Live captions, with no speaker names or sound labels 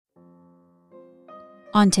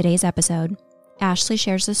On today's episode, Ashley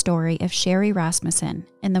shares the story of Sherry Rasmussen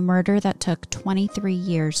and the murder that took 23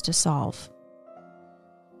 years to solve.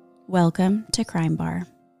 Welcome to Crime Bar.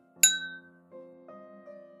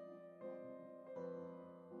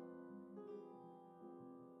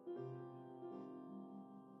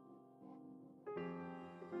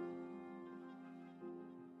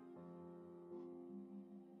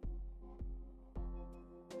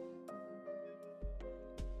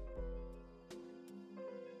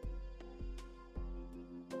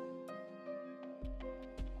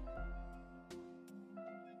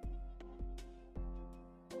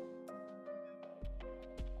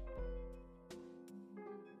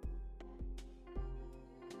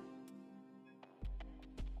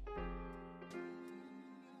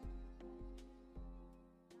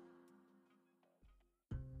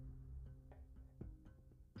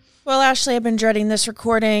 Well, Ashley, I've been dreading this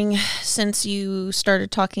recording since you started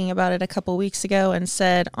talking about it a couple weeks ago and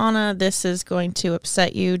said, Anna, this is going to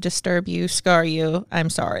upset you, disturb you, scar you. I'm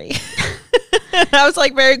sorry. I was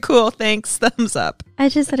like, very cool. Thanks. Thumbs up. I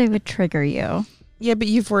just said it would trigger you. Yeah, but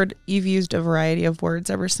you've used a variety of words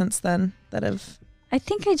ever since then that have... I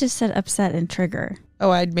think I just said upset and trigger.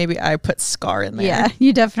 Oh, I put scar in there. Yeah,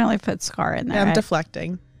 you definitely put scar in there. Yeah, I'm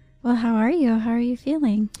deflecting. Well, how are you? How are you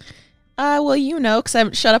feeling? Well, because I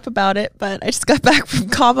haven't shut up about it, but I just got back from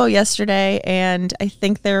Cabo yesterday, and I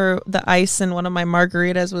think the ice in one of my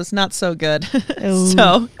margaritas was not so good.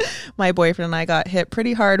 So my boyfriend and I got hit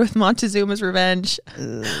pretty hard with Montezuma's Revenge,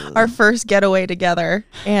 our first getaway together,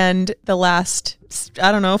 and the last,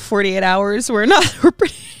 48 hours were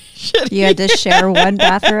pretty shitty. You had to share one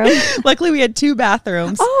bathroom? Luckily, we had two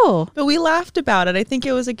bathrooms. Oh. But we laughed about it. I think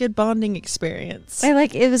it was a good bonding experience.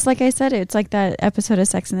 It was like I said, it's like that episode of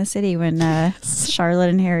Sex and the City when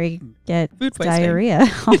Charlotte and Harry get diarrhea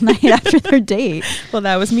all night after their date. Well,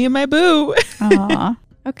 that was me and my boo. Aw.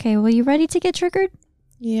 Okay, well, you ready to get triggered?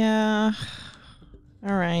 Yeah.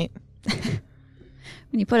 All right.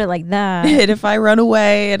 When you put it like that. And if I run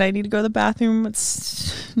away and I need to go to the bathroom,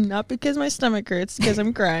 it's not because my stomach hurts, because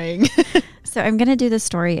I'm crying. So I'm going to do the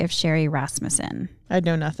story of Sherry Rasmussen. I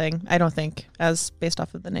know nothing, I don't think, as based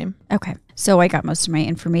off of the name. Okay. So I got most of my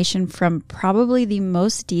information from probably the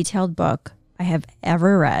most detailed book I have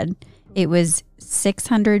ever read. It was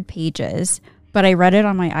 600 pages, but I read it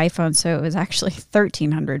on my iPhone, so it was actually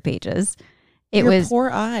 1,300 pages. Your poor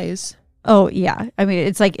eyes. Oh, yeah. I mean,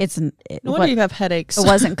 it's like, no wonder you have headaches. It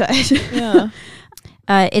wasn't good. Yeah.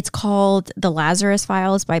 It's called The Lazarus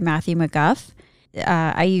Files by Matthew McGuff.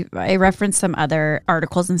 I referenced some other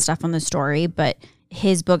articles and stuff on the story, but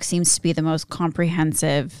his book seems to be the most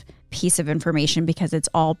comprehensive piece of information because it's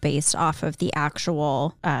all based off of the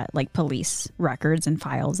actual police records and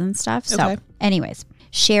files and stuff. Okay. So anyways,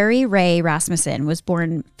 Sherry Ray Rasmussen was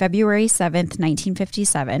born February 7th,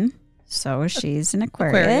 1957. So she's an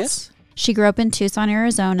Aquarius. She grew up in Tucson,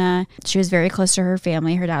 Arizona. She was very close to her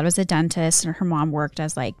family. Her dad was a dentist and her mom worked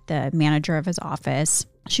as like the manager of his office.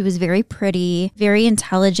 She was very pretty, very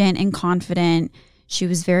intelligent and confident. She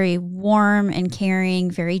was very warm and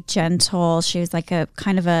caring, very gentle. She was like a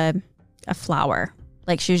kind of a flower.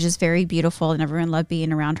 Like she was just very beautiful and everyone loved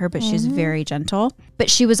being around her, but she was very gentle. But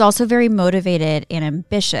she was also very motivated and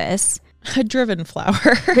ambitious. A driven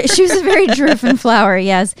flower. She was a very driven flower,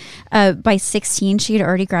 yes. By 16, she had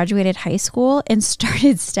already graduated high school and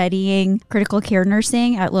started studying critical care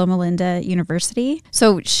nursing at Loma Linda University.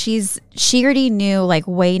 So she already knew like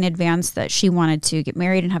way in advance that she wanted to get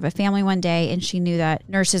married and have a family one day. And she knew that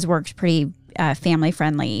nurses worked pretty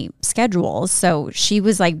family-friendly schedules. So she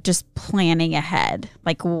was like just planning ahead,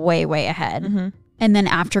 like way, way ahead. Mm-hmm. And then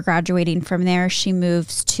after graduating from there, she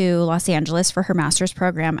moves to Los Angeles for her master's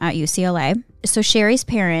program at UCLA. So Sherry's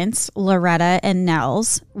parents, Loretta and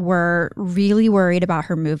Nels, were really worried about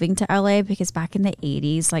her moving to LA because back in the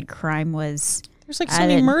 80s, like crime was... There's like so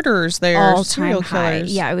many murderers there, serial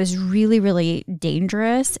killers. Yeah, it was really, really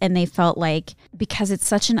dangerous. And they felt like because it's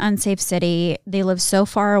such an unsafe city, they live so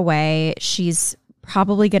far away, she's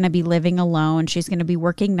probably going to be living alone. She's going to be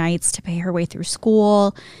working nights to pay her way through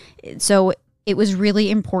school. So it was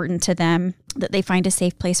really important to them that they find a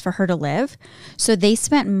safe place for her to live. So they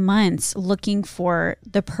spent months looking for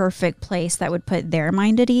the perfect place that would put their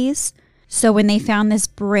mind at ease. So when they found this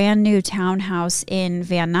brand new townhouse in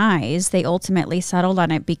Van Nuys, they ultimately settled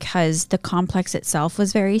on it because the complex itself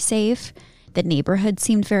was very safe. The neighborhood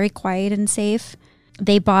seemed very quiet and safe.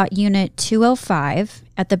 They bought Unit 205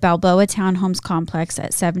 at the Balboa Townhomes Complex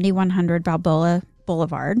at 7100 Balboa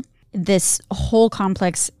Boulevard. this whole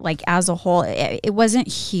complex, like as a whole, it wasn't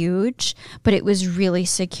huge, but it was really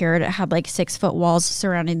secured. It had like 6-foot walls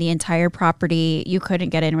surrounding the entire property. You couldn't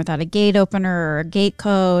get in without a gate opener or a gate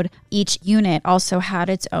code. Each unit also had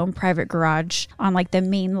its own private garage on like the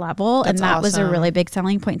main level. That's and that was a awesome. really big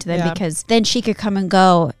selling point to them because then she could come and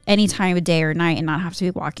go any time of day or night and not have to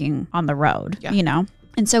be walking on the road, you know?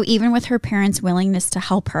 And so even with her parents' willingness to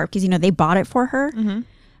help her, because, you know, they bought it for her,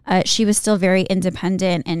 she was still very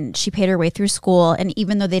independent and she paid her way through school. And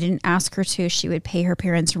even though they didn't ask her to, she would pay her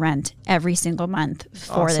parents rent every single month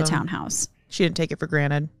for the townhouse. She didn't take it for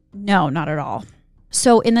granted. No, not at all.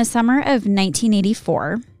 So in the summer of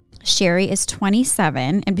 1984, Sherry is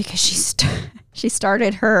 27. And because she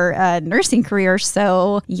started her nursing career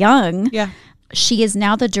so young, she is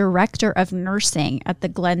now the director of nursing at the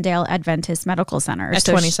Glendale Adventist Medical Center. At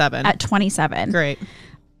 27. At 27. Great.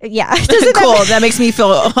 Yeah. Cool. That makes me feel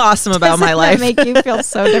awesome about my life. That make you feel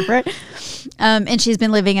so different. And she's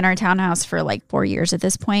been living in our townhouse for like 4 years at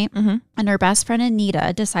this point. And her best friend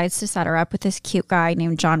Anita decides to set her up with this cute guy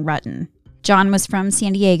named John Rutten. John was from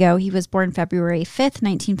San Diego. He was born February 5th,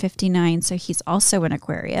 1959. So he's also an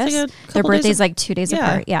Aquarius. Like their birthday's like 2 days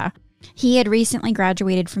apart. Yeah. He had recently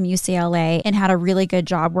graduated from UCLA and had a really good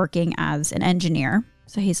job working as an engineer.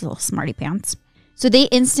 So he's a little smarty pants. So they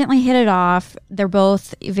instantly hit it off. They're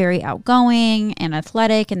both very outgoing and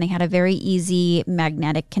athletic, and they had a very easy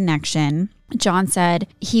magnetic connection. John said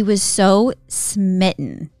he was so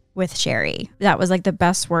smitten with Sherry. That was like the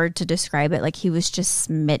best word to describe it. Like he was just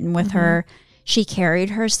smitten with her. She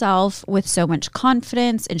carried herself with so much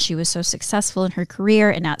confidence, and she was so successful in her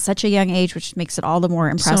career and at such a young age, which makes it all the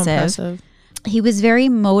more impressive. So impressive. He was very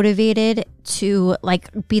motivated to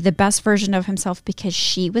like be the best version of himself because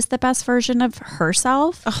she was the best version of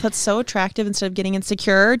herself. Oh, that's so attractive. Instead of getting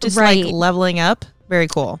insecure, just like leveling up. Very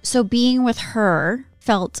cool. So being with her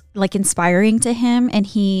felt like inspiring to him, and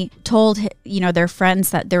he told, you know, their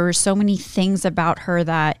friends that there were so many things about her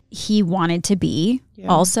that he wanted to be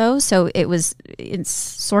also. So it's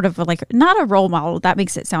sort of like not a role model. That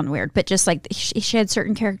makes it sound weird, but just like she had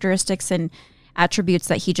certain characteristics and attributes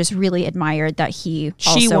that he just really admired that he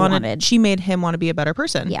also wanted. She made him want to be a better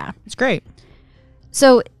person. Yeah. It's great.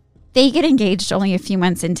 So they get engaged only a few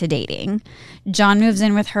months into dating. John moves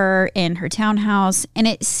in with her in her townhouse, and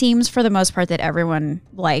it seems for the most part that everyone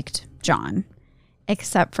liked John,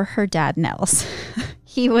 except for her dad, Nels.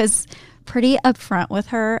 He was pretty upfront with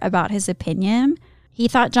her about his opinion. He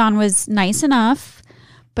thought John was nice enough,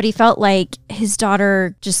 but he felt like his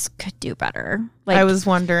daughter just could do better. Like, I was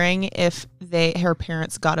wondering if her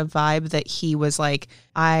parents got a vibe that he was like,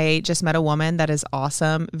 I just met a woman that is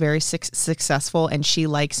awesome, very successful, and she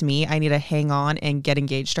likes me. I need to hang on and get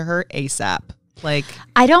engaged to her ASAP. Like,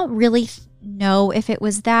 I don't really know if it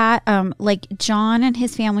was that. Like John and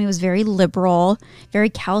his family was very liberal, very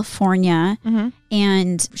California,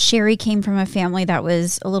 and Sherry came from a family that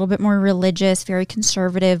was a little bit more religious, very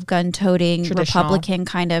conservative, gun-toting, Republican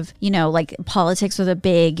kind of, you know, like politics was a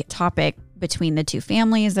big topic between the two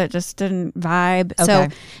families that just didn't vibe. Okay. So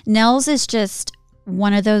Nels is just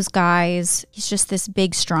one of those guys. He's just this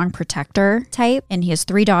big, strong protector type, and he has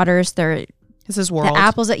 3 daughters. They're this is world. The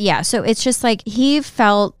apples. Yeah. So it's just like he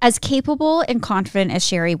felt as capable and confident as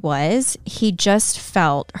Sherry was. He just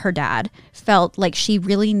her dad felt like she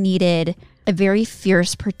really needed a very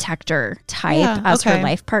fierce protector type as her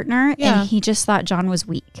life partner. And he just thought John was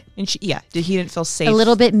weak. And he didn't feel safe. A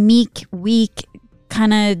little bit meek, weak,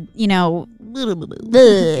 kind of, you know, kind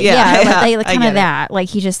of that. Like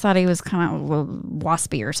he just thought he was kind of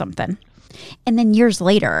waspy or something. And then years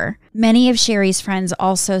later, many of Sherry's friends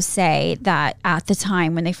also say that at the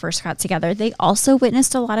time when they first got together, they also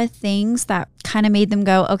witnessed a lot of things that kind of made them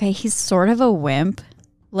go, okay, he's sort of a wimp.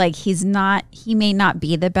 Like he may not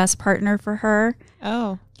be the best partner for her.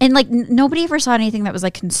 Oh. And like nobody ever saw anything that was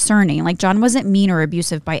like concerning. Like John wasn't mean or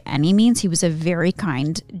abusive by any means. He was a very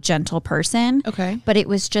kind, gentle person. Okay. But it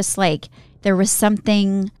was just like there was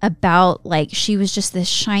something about like she was just this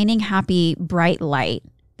shining, happy, bright light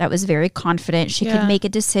that was very confident. She could make a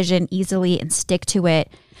decision easily and stick to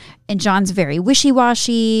it. And John's very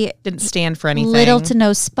wishy-washy. Didn't stand for anything. Little to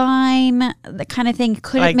no spine, the kind of thing.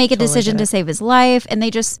 Couldn't make a decision to save his life. And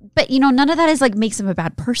but you know, none of that is like makes him a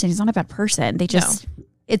bad person. He's not a bad person.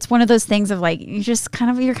 It's one of those things of like, you're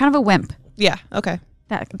kind of a wimp. Yeah. Okay.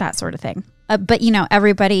 That sort of thing. But you know,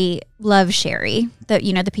 everybody loves Sherry,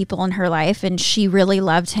 the people in her life, and she really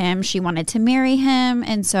loved him. She wanted to marry him.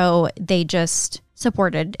 And so they just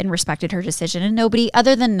supported and respected her decision. And nobody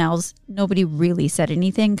other than Nels, nobody really said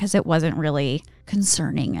anything because it wasn't really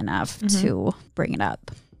concerning enough to bring it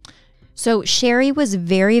up. So Sherry was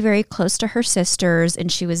very, very close to her sisters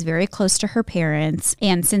and she was very close to her parents.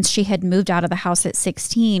 And since she had moved out of the house at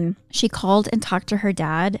 16, she called and talked to her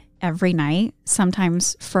dad every night,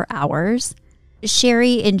 sometimes for hours.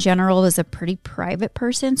 Sherry in general was a pretty private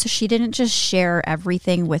person, so she didn't just share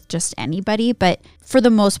everything with just anybody, but for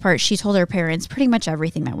the most part, she told her parents pretty much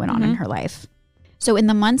everything that went on in her life. So in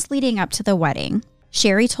the months leading up to the wedding,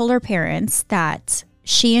 Sherry told her parents that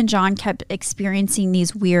she and John kept experiencing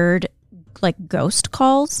these weird, like, ghost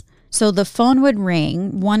calls. So the phone would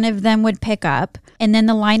ring, one of them would pick up, and then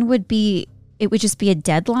the line would be, it would just be a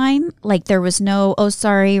dead line. Like there was no, oh,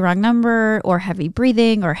 sorry, wrong number, or heavy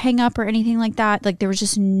breathing, or hang up, or anything like that. Like there was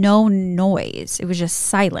just no noise. It was just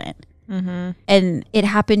silent. And it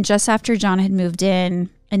happened just after John had moved in.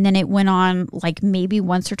 And then it went on like maybe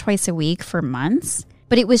once or twice a week for months.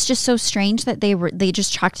 But it was just so strange that they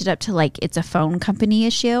just chalked it up to like it's a phone company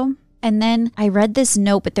issue. And then I read this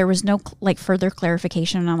note, but there was no like further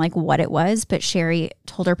clarification on like what it was. But Sherry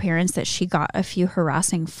told her parents that she got a few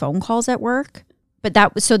harassing phone calls at work. But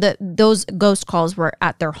that was so that those ghost calls were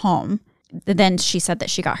at their home. Then she said that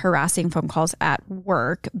she got harassing phone calls at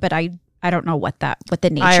work. But I don't know what the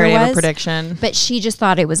nature was. I already have a prediction. But she just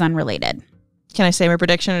thought it was unrelated. Can I say my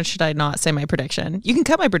prediction or should I not say my prediction? You can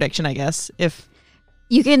cut my prediction, I guess, if...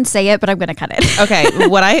 You can say it, but I'm going to cut it. Okay.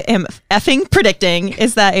 What I am effing predicting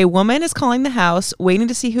is that a woman is calling the house, waiting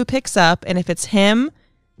to see who picks up. And if it's him,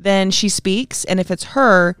 then she speaks. And if it's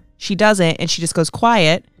her, she doesn't. And she just goes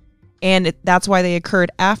quiet. And that's why they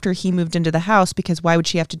occurred after he moved into the house, because why would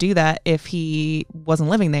she have to do that if he wasn't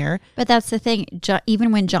living there? But that's the thing.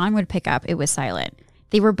 Even when John would pick up, it was silent.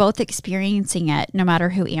 They were both experiencing it no matter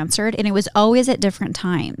who answered. And it was always at different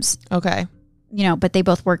times. Okay. You know, but they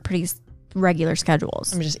both work pretty regular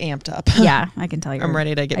schedules. I'm just amped up. Yeah, I can tell you. I'm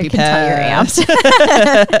ready to get I can tell you're amped.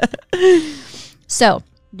 So,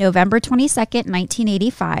 November 22nd,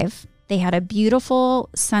 1985, they had a beautiful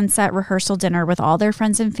sunset rehearsal dinner with all their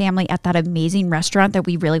friends and family at that amazing restaurant that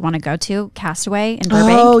we really want to go to, Castaway in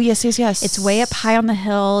Burbank. Oh, yes. It's way up high on the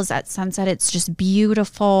hills at sunset. It's just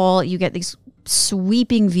beautiful. You get these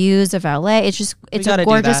sweeping views of LA. It's a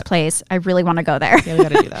gorgeous place. I really want to go there. Yeah, we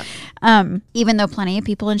got to do that. Even though plenty of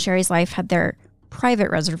people in Sherry's life had their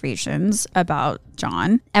private reservations about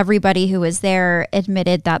John, everybody who was there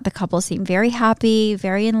admitted that the couple seemed very happy,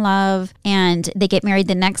 very in love, and they get married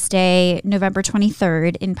the next day, November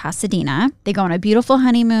 23rd in Pasadena. They go on a beautiful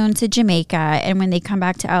honeymoon to Jamaica, and when they come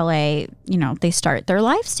back to LA, you know, they start their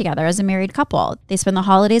lives together as a married couple. They spend the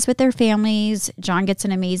holidays with their families. John gets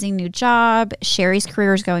an amazing new job. Sherry's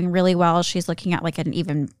career is going really well. She's looking at like an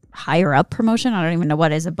even higher up promotion. I don't even know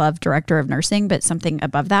what is above director of nursing, but something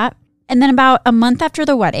above that. And then about a month after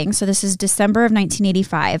the wedding, so this is December of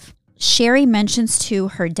 1985, Sherry mentions to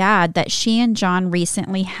her dad that she and John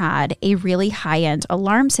recently had a really high-end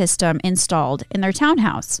alarm system installed in their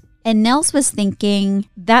townhouse. And Nels was thinking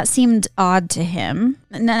that seemed odd to him.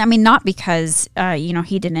 I mean, not because,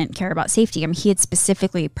 he didn't care about safety. I mean, he had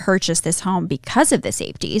specifically purchased this home because of the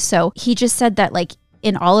safety. So he just said that, like,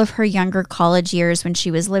 in all of her younger college years when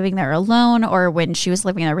she was living there alone or when she was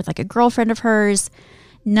living there with, like, a girlfriend of hers,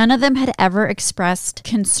 none of them had ever expressed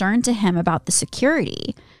concern to him about the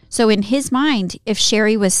security. So in his mind, if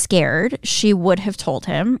Sherry was scared, she would have told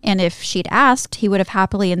him. And if she'd asked, he would have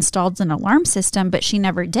happily installed an alarm system, but she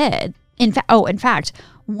never did. In fact,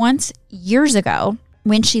 once years ago,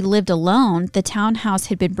 when she lived alone, the townhouse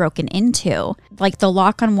had been broken into. Like the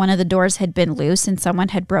lock on one of the doors had been loose and someone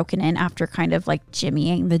had broken in after kind of like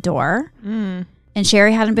jimmying the door. And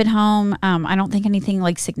Sherry hadn't been home. I don't think anything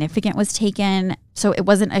like significant was taken. So it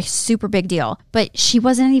wasn't a super big deal, but she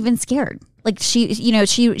wasn't even scared. Like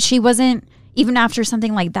she wasn't, even after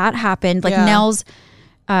something like that happened, like Nels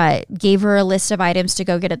gave her a list of items to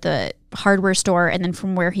go get at the hardware store. And then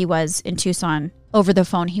from where he was in Tucson, over the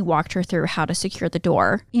phone, he walked her through how to secure the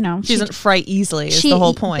door. You know, she doesn't fright easily is the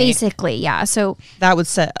whole point. Basically, yeah. So that would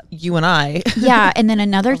set you and I. Yeah. And then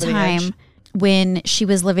another time when she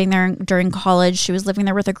was living there during college, she was living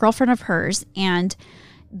there with a girlfriend of hers, and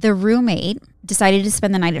the roommate decided to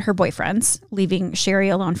spend the night at her boyfriend's, leaving Sherry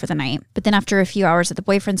alone for the night. But then after a few hours at the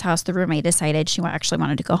boyfriend's house, the roommate decided she actually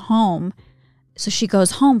wanted to go home. So she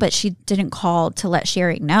goes home, but she didn't call to let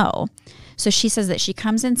Sherry know. So she says that she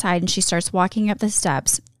comes inside and she starts walking up the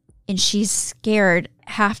steps, and she's scared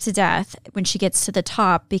half to death when she gets to the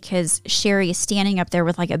top because Sherry is standing up there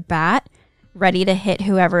with like a bat ready to hit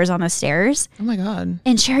whoever is on the stairs. Oh my God.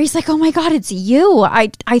 And Sherry's like, oh my God, it's you. I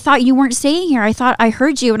thought you weren't staying here. I thought I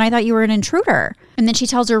heard you and I thought you were an intruder. And then she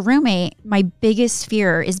tells her roommate, my biggest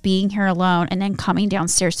fear is being here alone and then coming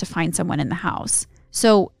downstairs to find someone in the house.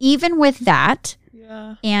 So even with that,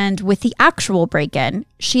 Yeah. And with the actual break-in,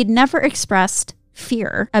 she had never expressed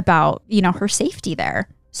fear about, her safety there.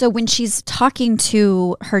 So when she's talking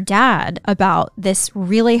to her dad about this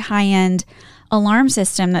really high-end alarm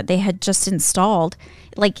system that they had just installed,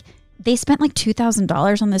 like they spent like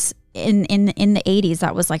 $2,000 on this in the 80s.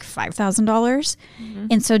 That was like $5,000.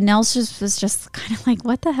 And so Nels was just kind of like,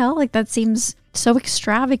 what the hell? Like that seems so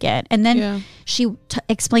extravagant. And then she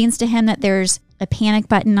explains to him that there's a panic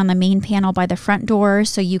button on the main panel by the front door,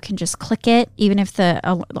 so you can just click it. Even if the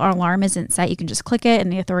alarm isn't set, you can just click it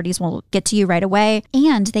and the authorities will get to you right away.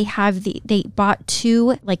 And they bought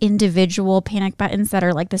 2 like individual panic buttons that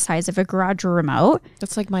are like the size of a garage remote.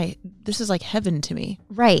 That's like this is like heaven to me.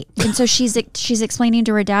 Right. And so she's explaining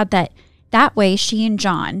to her dad that way she and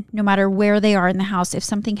John, no matter where they are in the house, if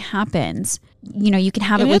something happens, you can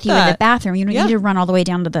have it with you in the bathroom. You don't need to run all the way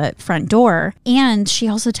down to the front door. And she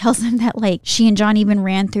also tells them that like she and John even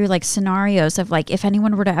ran through like scenarios of like, if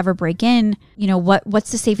anyone were to ever break in,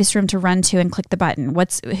 what's the safest room to run to and click the button?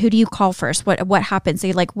 Who do you call first? What happens?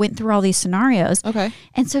 They like went through all these scenarios. Okay.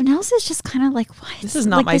 And so Nels is just kind of like, what? This is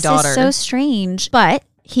not my daughter. This is so strange. But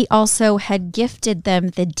he also had gifted them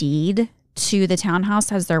the deed to the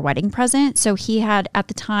townhouse as their wedding present. So he had, at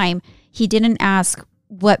the time, he didn't ask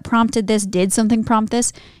what prompted this, did something prompt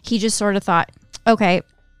this. He just sort of thought, okay,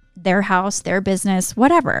 their house, their business,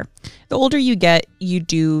 whatever. The older you get, you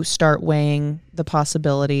do start weighing the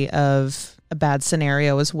possibility of a bad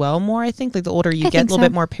scenario as well more. I think like the older you get, a little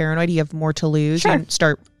bit more paranoid, you have more to lose. Sure. You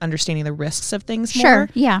start understanding the risks of things more. Sure,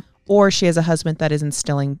 yeah. Or she has a husband that is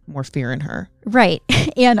instilling more fear in her. Right.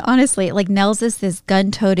 And honestly, like Nels is this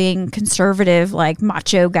gun-toting, conservative, like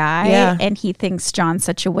macho guy. Yeah. And he thinks John's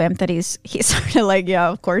such a wimp that he's sort of like, yeah,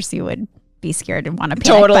 of course you would be scared and want to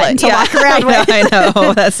panic button to walk around with. I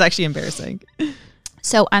know. That's actually embarrassing.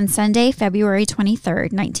 So on Sunday, February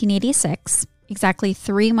 23rd, 1986, exactly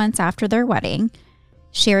 3 months after their wedding,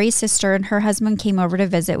 Sherry's sister and her husband came over to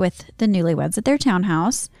visit with the newlyweds at their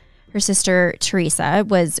townhouse. Her sister, Teresa,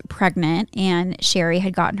 was pregnant, and Sherry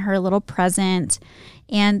had gotten her a little present,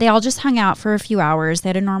 and they all just hung out for a few hours. They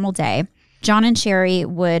had a normal day. John and Sherry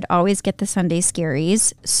would always get the Sunday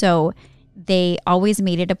scaries, so they always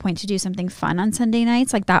made it a point to do something fun on Sunday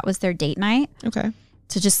nights. Like that was their date night. Okay.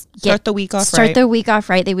 To just start the week off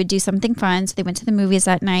right. They would do something fun. So they went to the movies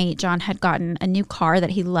that night. John had gotten a new car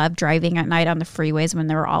that he loved driving at night on the freeways when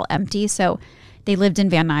they were all empty. So they lived in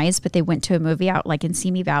Van Nuys, but they went to a movie out like in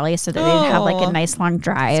Simi Valley so that they'd have like a nice long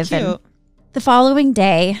drive. And the following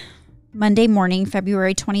day, Monday morning,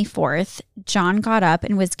 February 24th, John got up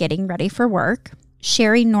and was getting ready for work.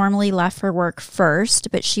 Sherry normally left for work first,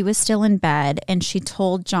 but she was still in bed, and she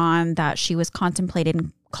told John that she was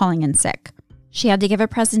contemplating calling in sick. She had to give a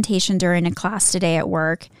presentation during a class today at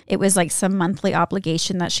work. It was like some monthly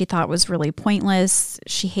obligation that she thought was really pointless.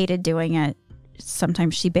 She hated doing it.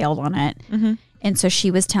 Sometimes she bailed on it. Mm-hmm. And so she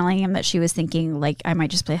was telling him that she was thinking like, I might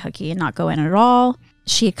just play hooky and not go in at all.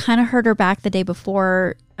 She had kind of hurt her back the day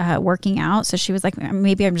before working out. So she was like,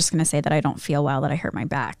 maybe I'm just going to say that I don't feel well, that I hurt my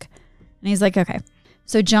back. And he's like, okay.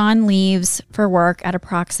 So John leaves for work at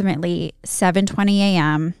approximately 7:20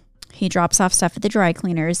 a.m. He drops off stuff at the dry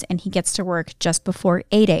cleaners, and he gets to work just before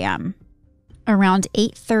 8 a.m. Around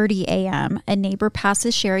 8:30 a.m., a neighbor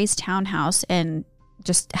passes Sherry's townhouse and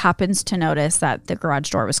just happens to notice that the garage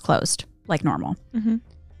door was closed like normal. Mm-hmm.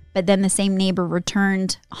 But then the same neighbor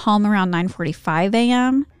returned home around 9:45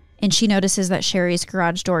 a.m. and she notices that Sherry's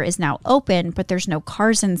garage door is now open, but there's no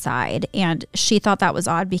cars inside. And she thought that was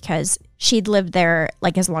odd because she'd lived there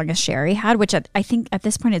like as long as Sherry had, which I think at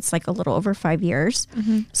this point it's like a little over 5 years.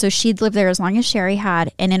 Mm-hmm. So she'd lived there as long as Sherry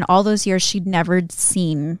had. And in all those years, she'd never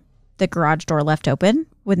seen the garage door left open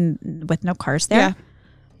with no cars there. Yeah.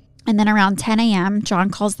 And then around 10 a.m.,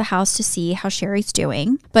 John calls the house to see how Sherry's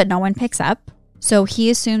doing, but no one picks up. So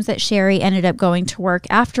he assumes that Sherry ended up going to work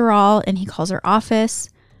after all, and he calls her office.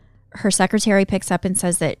 Her secretary picks up and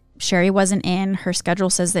says that Sherry wasn't in. Her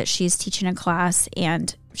schedule says that she's teaching a class,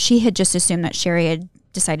 and she had just assumed that Sherry had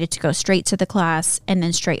decided to go straight to the class and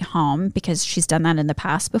then straight home because she's done that in the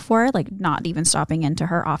past before, like not even stopping into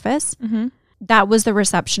her office. Mm-hmm. That was the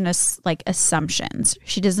receptionist's like assumptions.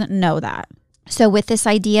 She doesn't know that. So with this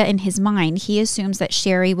idea in his mind, he assumes that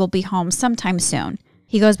Sherry will be home sometime soon.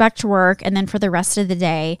 He goes back to work, and then for the rest of the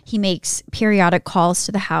day, he makes periodic calls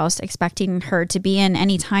to the house, expecting her to be in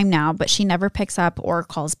any time now, but she never picks up or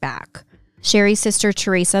calls back. Sherry's sister,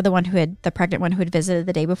 Teresa, the pregnant one who had visited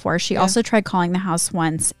the day before, she also tried calling the house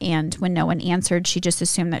once, and when no one answered, she just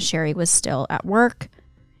assumed that Sherry was still at work.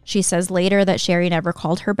 She says later that Sherry never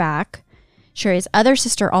called her back. Sherry's other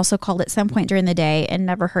sister also called at some point during the day and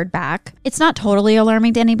never heard back. It's not totally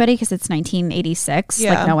alarming to anybody because it's 1986.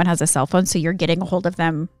 Yeah. Like no one has a cell phone, so you're getting a hold of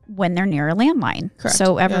them when they're near a landline. Correct.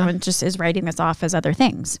 So everyone just is writing this off as other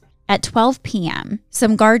things. At 12 p.m.,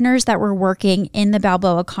 some gardeners that were working in the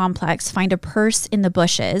Balboa complex find a purse in the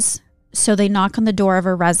bushes. So they knock on the door of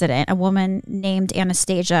a resident, a woman named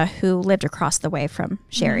Anastasia, who lived across the way from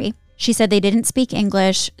Sherry. She said they didn't speak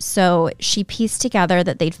English, so she pieced together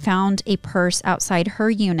that they'd found a purse outside her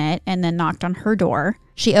unit and then knocked on her door.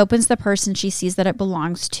 She opens the purse and she sees that it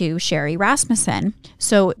belongs to Sherry Rasmussen.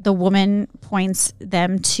 So the woman points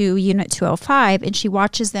them to Unit 205 and she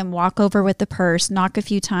watches them walk over with the purse, knock a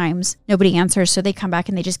few times. Nobody answers, so they come back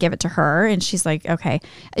and they just give it to her. And she's like, okay.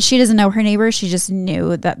 She doesn't know her neighbor. She just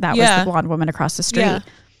knew that was the blonde woman across the street. Yeah.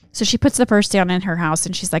 So she puts the purse down in her house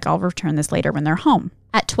and she's like, I'll return this later when they're home.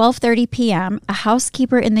 At 12:30 p.m., a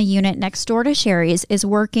housekeeper in the unit next door to Sherry's is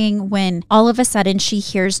working when all of a sudden she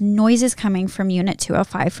hears noises coming from Unit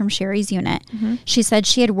 205 from Sherry's unit. She said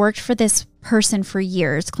she had worked for this person for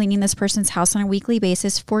years, cleaning this person's house on a weekly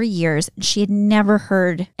basis for years. She had never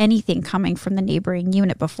heard anything coming from the neighboring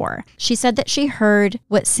unit before. She said that she heard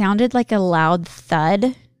what sounded like a loud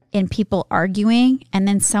thud and people arguing, and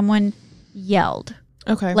then someone yelled.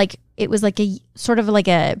 Okay. Like it was like a sort of like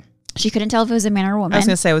a, she couldn't tell if it was a man or a woman. I was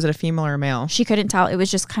going to say, was it a female or a male? She couldn't tell. It was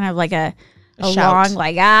just kind of like a shout.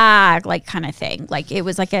 long, like kind of thing. Like it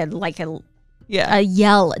was like a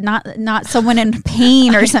yell, not someone in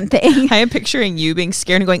pain or something. I am picturing you being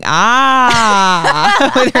scared and going,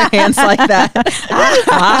 with your hands like that.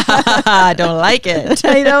 I don't like it.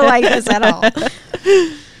 I don't like this at all.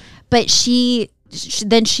 But she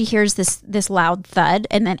then she hears this loud thud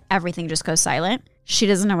and then everything just goes silent. She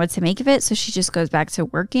doesn't know what to make of it, so she just goes back to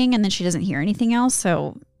working and then she doesn't hear anything else.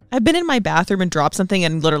 So I've been in my bathroom and dropped something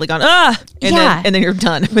and literally gone, and then you're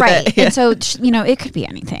done with it. Yeah. And so, it could be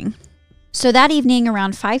anything. So that evening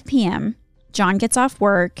around 5 p.m., John gets off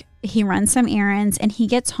work, he runs some errands, and he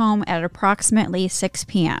gets home at approximately 6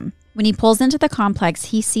 p.m. When he pulls into the complex,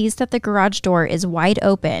 he sees that the garage door is wide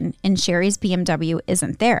open and Sherry's BMW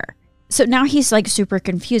isn't there. So now he's like super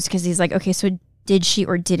confused because he's like, okay, so did she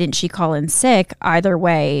or didn't she call in sick? Either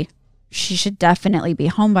way, she should definitely be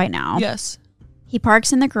home by now. Yes. He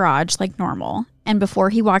parks in the garage like normal, and before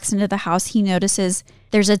he walks into the house, he notices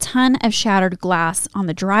there's a ton of shattered glass on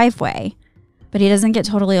the driveway, but he doesn't get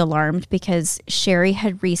totally alarmed because Sherry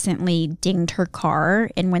had recently dinged her car,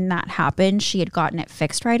 and when that happened, she had gotten it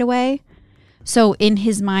fixed right away. So in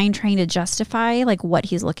his mind, trying to justify like what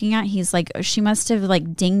he's looking at, he's like, she must have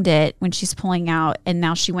like dinged it when she's pulling out, and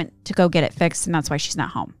now she went to go get it fixed, and that's why she's not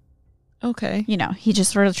home. Okay. He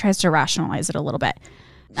just sort of tries to rationalize it a little bit.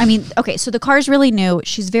 I mean, okay, so the car's really new.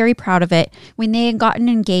 She's very proud of it. When they had gotten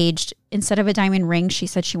engaged, instead of a diamond ring, she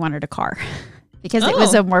said she wanted a car because it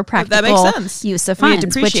was a more practical that makes sense. use of I mean,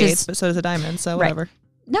 funds. it depreciates, but so does a diamond, so whatever.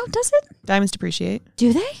 No, does it? Diamonds depreciate.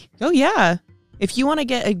 Do they? Oh, yeah. If you want to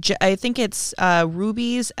get, I think it's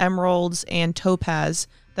rubies, emeralds, and topaz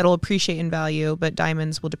that'll appreciate in value, but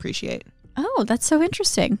diamonds will depreciate. Oh, that's so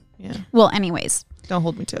interesting. Yeah. Well, anyways. Don't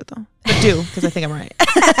hold me to it, though. But do, because I think I'm right.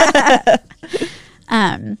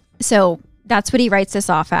 So that's what he writes this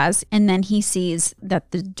off as. And then he sees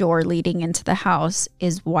that the door leading into the house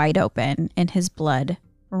is wide open and his blood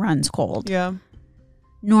runs cold. Yeah.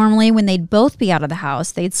 Normally, when they'd both be out of the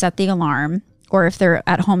house, they'd set the alarm. Or if they're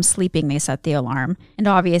at home sleeping, they set the alarm. And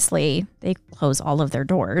obviously, they close all of their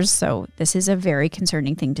doors. So this is a very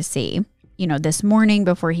concerning thing to see. This morning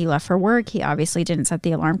before he left for work, he obviously didn't set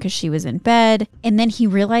the alarm because she was in bed. And then he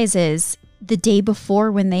realizes the day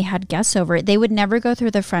before when they had guests over, they would never go through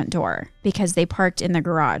the front door because they parked in the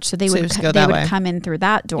garage. So they would come in through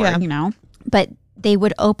that door, But they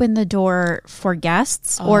would open the door for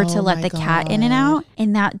guests or to let the cat in and out.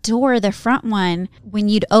 And that door, the front one, when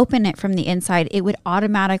you'd open it from the inside, it would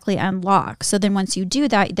automatically unlock. So then once you do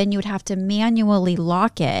that, then you would have to manually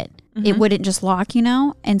lock it. Mm-hmm. It wouldn't just lock,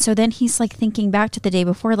 And so then he's like thinking back to the day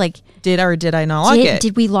before, like, did or did I not lock it?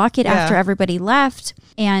 Did we lock it after everybody left?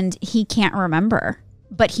 And he can't remember.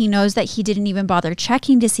 But he knows that he didn't even bother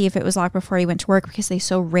checking to see if it was locked before he went to work because they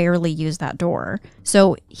so rarely use that door.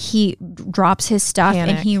 So he drops his stuff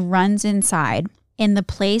and he runs inside, and the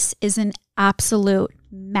place is an absolute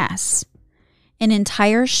mess. An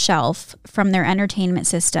entire shelf from their entertainment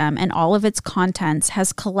system and all of its contents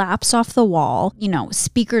has collapsed off the wall.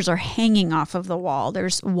 Speakers are hanging off of the wall.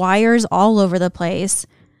 There's wires all over the place.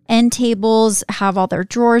 End tables have all their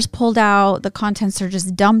drawers pulled out. The contents are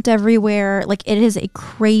just dumped everywhere. Like, it is a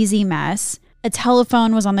crazy mess. A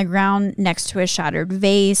telephone was on the ground next to a shattered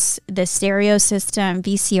vase. The stereo system,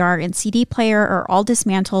 VCR, and CD player are all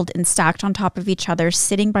dismantled and stacked on top of each other,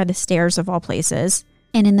 sitting by the stairs of all places.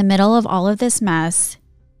 And in the middle of all of this mess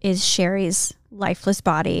is Sherry's lifeless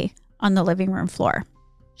body on the living room floor.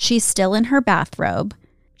 She's still in her bathrobe.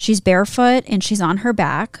 She's barefoot and she's on her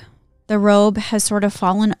back. The robe has sort of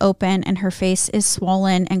fallen open and her face is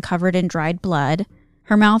swollen and covered in dried blood.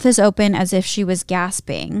 Her mouth is open as if she was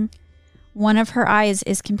gasping. One of her eyes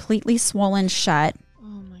is completely swollen shut,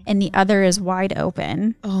 and the other is wide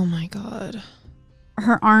open. Oh my God.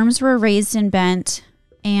 Her arms were raised and bent,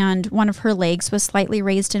 and one of her legs was slightly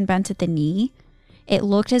raised and bent at the knee. It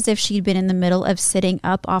looked as if she'd been in the middle of sitting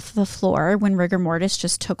up off the floor when rigor mortis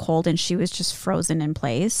just took hold and she was just frozen in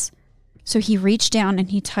place. So he reached down and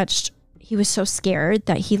he was so scared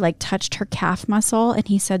that he touched her calf muscle, and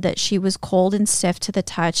he said that she was cold and stiff to the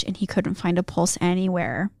touch and he couldn't find a pulse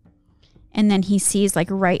anywhere. And then he sees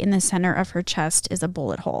right in the center of her chest is a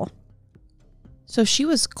bullet hole. So if she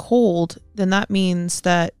was cold, then that means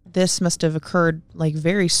that this must have occurred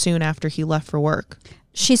very soon after he left for work.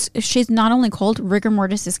 She's not only cold, rigor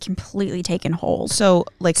mortis is completely taken hold. So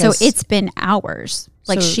it's been hours.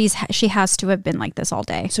 She has to have been like this all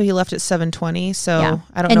day. So he left at 7:20. So yeah.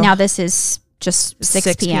 I don't know. And now this is just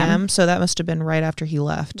 6 p.m. So that must have been right after he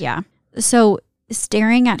left. Yeah. So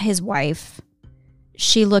staring at his wife,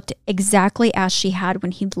 she looked exactly as she had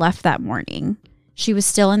when he'd left that morning. She was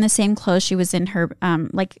still in the same clothes. She was in her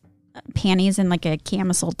panties and a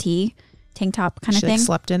camisole tee, tank top kind of thing. She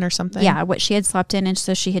slept in or something? Yeah, what she had slept in. And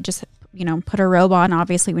so she had just, put her robe on,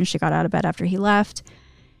 obviously, when she got out of bed after he left.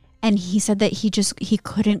 And he said that he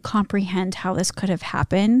couldn't comprehend how this could have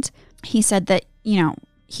happened. He said that,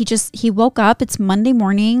 he woke up. It's Monday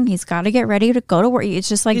morning. He's got to get ready to go to work. It's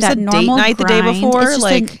just that normal date night grind. The day before. It's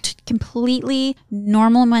just a completely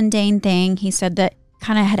normal, mundane thing. He said that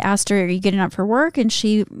kind of had asked her, "Are you getting up for work?" And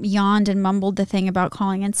she yawned and mumbled the thing about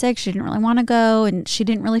calling in sick. She didn't really want to go, and she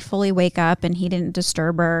didn't really fully wake up, and he didn't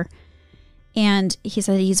disturb her. And he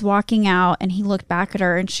said he's walking out, and he looked back at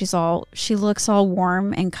her, and she looks all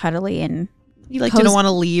warm and cuddly and he didn't want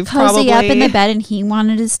to leave, cozy probably up in the bed, and he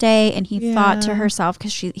wanted to stay. And he thought to herself,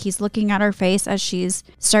 because he's looking at her face as she's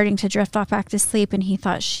starting to drift off back to sleep, and he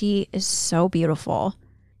thought, she is so beautiful.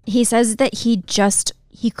 He says that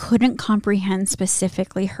he couldn't comprehend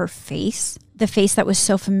specifically her face, the face that was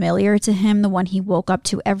so familiar to him, the one he woke up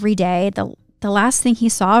to every day, the last thing he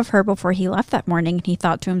saw of her before he left that morning, and he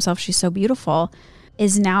thought to himself, she's so beautiful,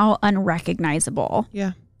 is now unrecognizable.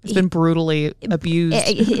 Yeah. It's been brutally abused.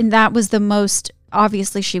 And that was the most,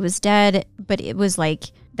 obviously she was dead, but it was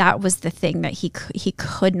that was the thing that he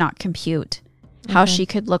could not compute, how she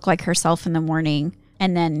could look like herself in the morning.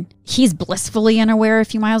 And then he's blissfully unaware a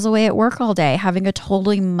few miles away at work all day, having a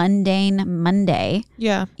totally mundane Monday.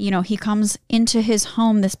 Yeah. He comes into his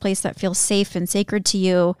home, this place that feels safe and sacred to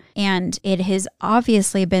you, and it has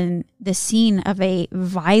obviously been the scene of a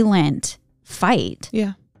violent fight.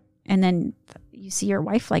 Yeah. And then you see your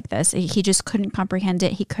wife like this. He just couldn't comprehend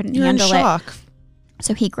it. He couldn't You're handle in shock. it.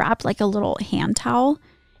 So he grabbed a little hand towel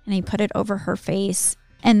and he put it over her face.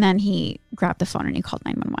 And then he grabbed the phone and he called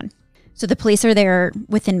 911. So the police are there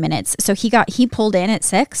within minutes. So he pulled in at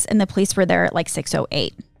 6 and the police were there at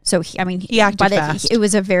 6:08. So he acted fast. It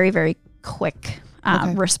was a very, very quick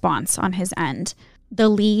response on his end. The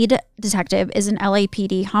lead detective is an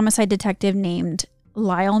LAPD homicide detective named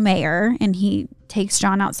Lyle Mayer, and he takes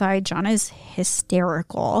John outside. John is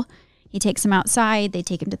hysterical. He takes him outside. They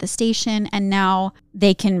take him to the station, and now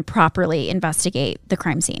they can properly investigate the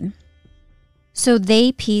crime scene. So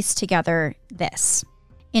they piece together this.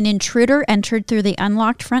 An intruder entered through the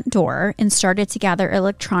unlocked front door and started to gather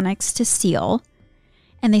electronics to steal.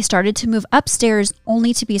 And they started to move upstairs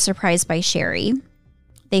only to be surprised by Sherry.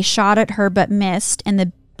 They shot at her but missed, and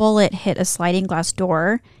the bullet hit a sliding glass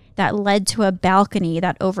door that led to a balcony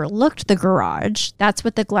that overlooked the garage. That's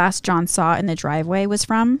what the glass John saw in the driveway was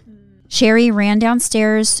from. Sherry ran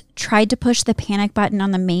downstairs, tried to push the panic button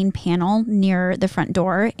on the main panel near the front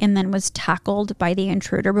door, and then was tackled by the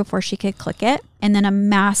intruder before she could click it. And then a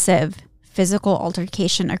massive physical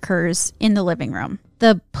altercation occurs in the living room.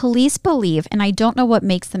 The police believe, and I don't know what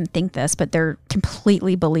makes them think this, but they're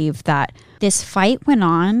completely believe that this fight went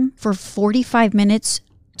on for 45 minutes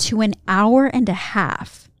to an hour and a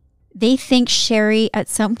half. They think Sherry at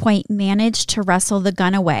some point managed to wrestle the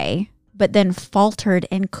gun away, but then faltered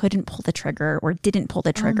and couldn't pull the trigger or didn't pull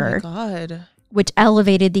the trigger. Oh my God. Which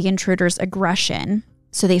elevated the intruder's aggression.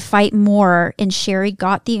 So they fight more, and Sherry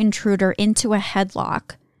got the intruder into a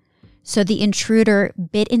headlock. So the intruder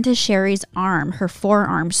bit into Sherry's arm, her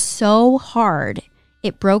forearm, so hard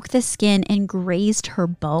It broke the skin and grazed her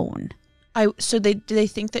bone. So do they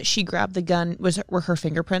think that she grabbed the gun? Were her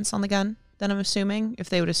fingerprints on the gun? Then I'm assuming, if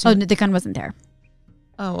they would assume. Oh, no, the gun wasn't there.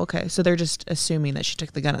 Oh, okay. So they're just assuming that she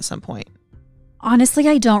took the gun at some point. Honestly,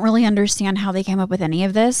 I don't really understand how they came up with any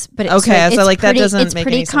of this, but that doesn't make any sense. It's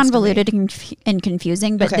pretty convoluted and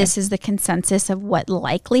confusing. But this is the consensus of what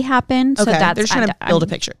likely happened. Okay, so that's they're trying to build a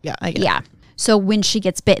picture. Yeah, I get it. So when she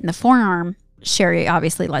gets bit in the forearm, Sherry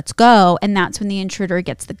obviously lets go, and that's when the intruder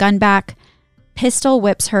gets the gun back. Pistol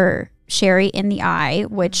whips Sherry in the eye,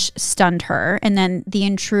 which stunned her, and then the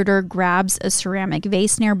intruder grabs a ceramic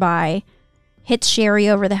vase nearby, hits Sherry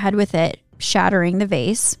over the head with it, shattering the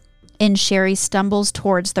vase, and Sherry stumbles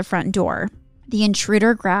towards the front door. The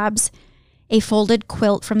intruder grabs a folded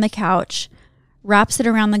quilt from the couch, wraps it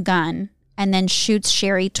around the gun, and then shoots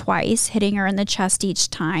Sherry twice, hitting her in the chest each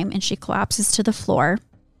time, and she collapses to the floor.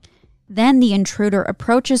 Then the intruder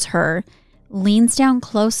approaches her, leans down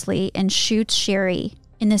closely, and shoots Sherry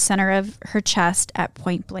in the center of her chest at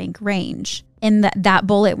point blank range. And that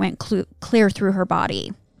bullet went clear through her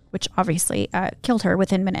body, which obviously killed her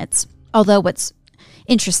within minutes. Although what's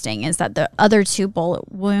interesting is that the other 2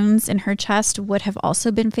 bullet wounds in her chest would have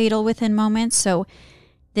also been fatal within moments. So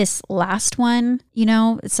this last one, it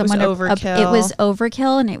was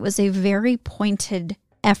overkill, and it was a very pointed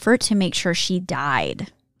effort to make sure she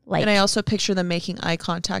died. And I also picture them making eye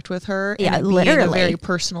contact with her. Yeah, and literally. Being a very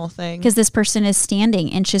personal thing. Because this person is standing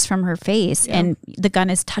inches from her face and the gun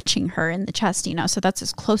is touching her in the chest, So that's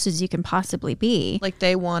as close as you can possibly be. Like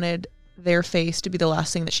they wanted their face to be the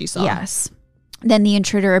last thing that she saw. Yes. Then the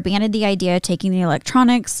intruder abandoned the idea of taking the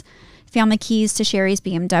electronics, found the keys to Sherry's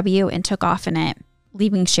BMW, and took off in it,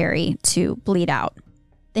 leaving Sherry to bleed out.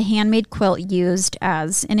 The handmade quilt used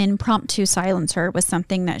as an impromptu silencer was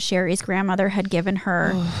something that Sherry's grandmother had given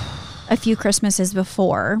her a few Christmases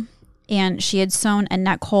before, and she had sewn a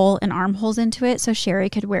neck hole and armholes into it so Sherry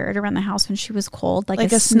could wear it around the house when she was cold, like a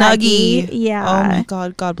snuggie. Yeah. Oh my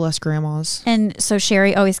God. God bless grandmas. And so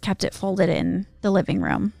Sherry always kept it folded in the living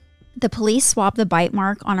room. The police swab the bite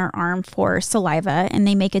mark on her arm for saliva, and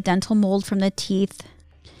they make a dental mold from the teeth.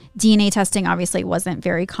 DNA testing obviously wasn't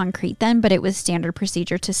very concrete then, but it was standard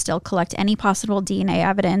procedure to still collect any possible DNA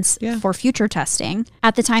evidence for future testing.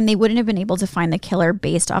 At the time, they wouldn't have been able to find the killer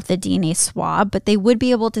based off the DNA swab, but they would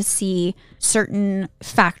be able to see certain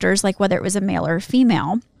factors like whether it was a male or a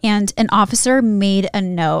female. And an officer made a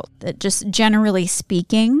note that just generally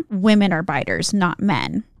speaking, women are biters, not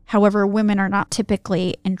men. However, women are not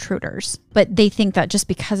typically intruders, but they think that just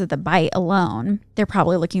because of the bite alone, they're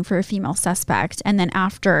probably looking for a female suspect. And then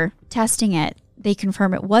after testing it, they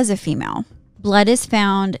confirm it was a female. Blood is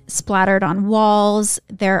found splattered on walls.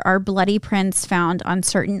 There are bloody prints found on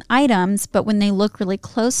certain items, but when they look really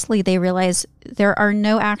closely, they realize there are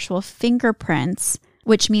no actual fingerprints,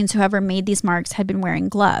 which means whoever made these marks had been wearing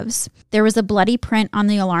gloves. There was a bloody print on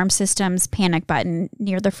the alarm system's panic button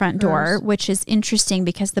near the front door, which is interesting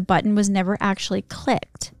because the button was never actually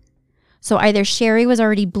clicked. So either Sherry was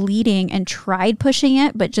already bleeding and tried pushing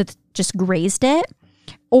it, but just grazed it,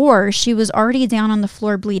 or she was already down on the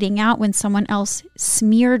floor bleeding out when someone else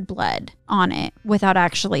smeared blood on it without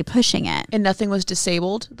actually pushing it. And nothing was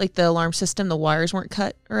disabled? Like the alarm system, the wires weren't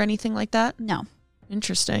cut or anything like that? No.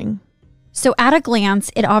 Interesting. So at a glance,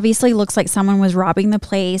 it obviously looks like someone was robbing the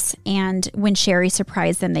place, and when Sherry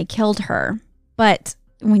surprised them, they killed her. But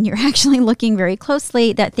when you're actually looking very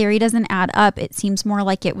closely, that theory doesn't add up. It seems more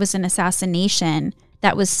like it was an assassination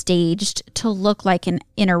that was staged to look like an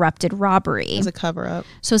interrupted robbery. As a cover-up.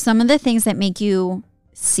 So some of the things that make you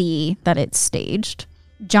see that it's staged.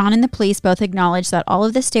 John and the police both acknowledge that all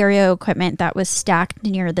of the stereo equipment that was stacked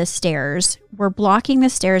near the stairs were blocking the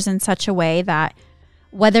stairs in such a way that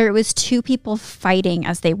whether it was 2 people fighting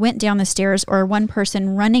as they went down the stairs or one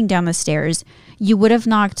person running down the stairs, you would have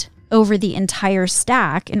knocked over the entire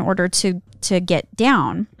stack in order to get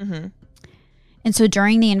down. Mm-hmm. And so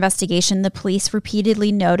during the investigation, the police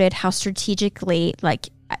repeatedly noted how strategically, like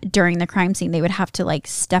during the crime scene, they would have to like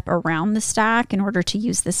step around the stack in order to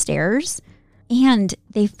use the stairs. And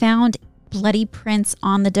they found bloody prints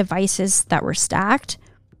on the devices that were stacked,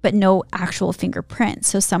 but no actual fingerprints.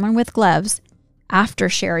 So someone with gloves, after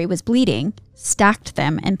Sherry was bleeding, stacked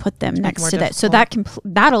them and put them next to that. So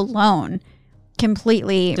that alone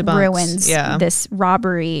completely ruins this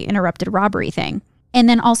interrupted robbery thing. And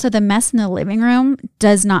then also the mess in the living room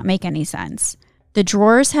does not make any sense. The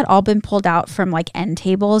drawers had all been pulled out from like end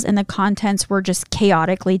tables and the contents were just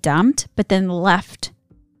chaotically dumped, but then left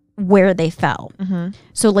where they fell. Mm-hmm.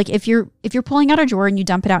 So like if you're pulling out a drawer and you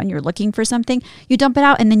dump it out and you're looking for something, you dump it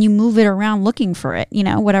out and then you move it around looking for it,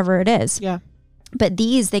 whatever it is. Yeah. But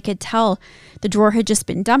these, they could tell the drawer had just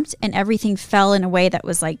been dumped and everything fell in a way that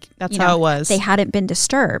was like, that's how it was. They hadn't been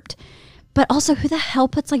disturbed. But also, who the hell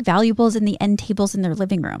puts like valuables in the end tables in their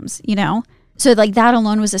living rooms, you know? So like that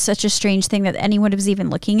alone was such a strange thing that anyone was even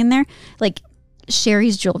looking in there. Like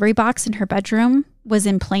Sherry's jewelry box in her bedroom was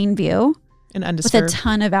in plain view and undisturbed with a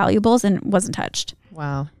ton of valuables and wasn't touched.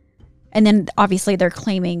 Wow. And then obviously they're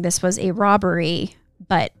claiming this was a robbery.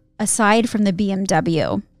 But aside from the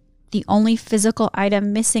BMW, the only physical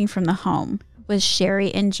item missing from the home was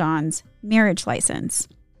Sherry and John's marriage license.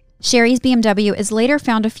 Sherry's BMW is later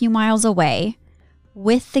found a few miles away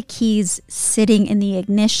with the keys sitting in the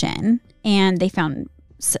ignition, and they found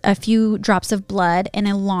a few drops of blood and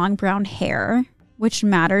a long brown hair, which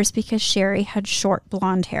matters because Sherry had short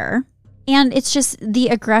blonde hair. And it's just the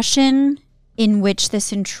aggression in which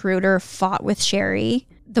this intruder fought with Sherry,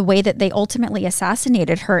 the way that they ultimately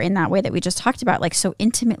assassinated her in that way that we just talked about, like so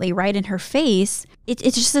intimately right in her face, it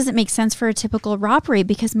just doesn't make sense for a typical robbery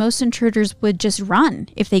because most intruders would just run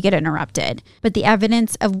if they get interrupted. But the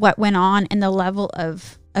evidence of what went on and the level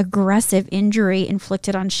of aggressive injury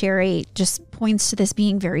inflicted on Sherry just points to this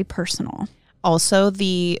being very personal. Also,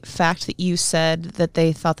 the fact that you said that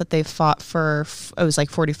they thought that they fought for, it was like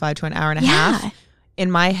 45 to an hour and a half. In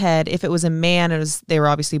my head, if it was a man, they were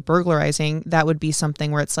obviously burglarizing, that would be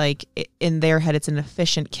something where it's like, in their head, it's an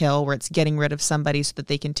efficient kill where it's getting rid of somebody so that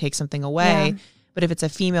they can take something away. Yeah. But if it's a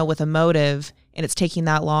female with a motive and it's taking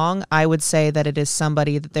that long, I would say that it is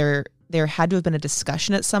somebody that there had to have been a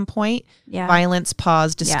discussion at some point. Yeah. Violence,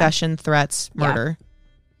 pause, discussion, threats, murder.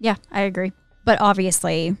 Yeah, I agree. But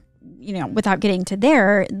obviously, you know, without getting to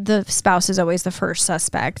there, the spouse is always the first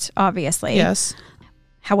suspect, obviously. Yes.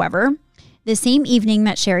 However, the same evening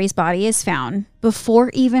that Sherry's body is found, before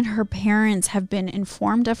even her parents have been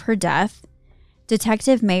informed of her death,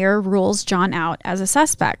 Detective Mayer rules John out as a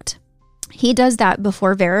suspect. He does that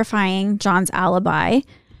before verifying John's alibi,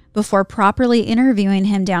 before properly interviewing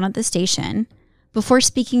him down at the station, before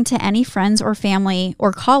speaking to any friends or family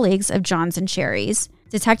or colleagues of John's and Sherry's.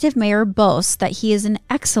 Detective Mayer boasts that he is an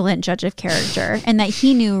excellent judge of character and that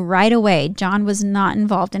he knew right away John was not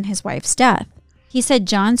involved in his wife's death. He said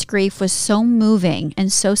John's grief was so moving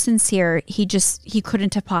and so sincere, he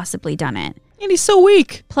couldn't have possibly done it. And he's so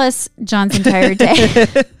weak. Plus, John's entire day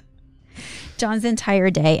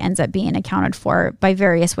ends up being accounted for by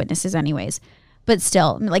various witnesses anyways. But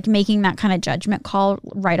still, like making that kind of judgment call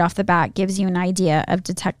right off the bat gives you an idea of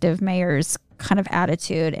Detective Mayer's kind of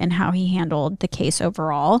attitude and how he handled the case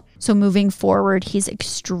overall. So moving forward, he's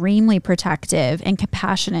extremely protective and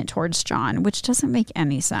compassionate towards John, which doesn't make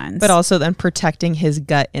any sense. But also then protecting his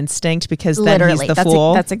gut instinct because then literally, he's the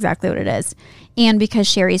fool. That's exactly what it is. And because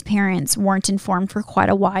Sherry's parents weren't informed for quite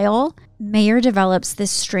a while, Mayer develops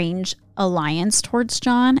this strange alliance towards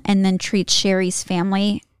John and then treats Sherry's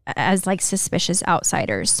family as like suspicious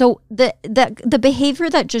outsiders. So the behavior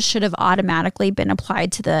that just should have automatically been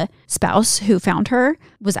applied to the spouse who found her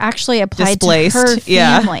was actually applied Displaced. to her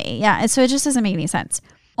family. Yeah. And so it just doesn't make any sense.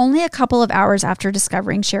 Only a couple of hours after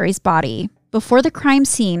discovering Sherry's body, before the crime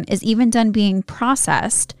scene is even done being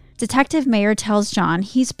processed, Detective Mayer tells John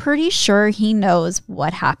he's pretty sure he knows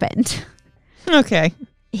what happened. Okay.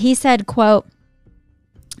 He said, quote,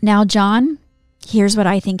 "Now, John, here's what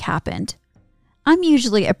I think happened. I'm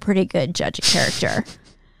usually a pretty good judge of character.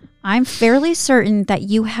 I'm fairly certain that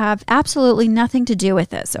you have absolutely nothing to do with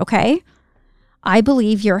this, okay? I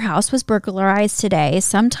believe your house was burglarized today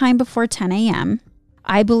sometime before 10 a.m.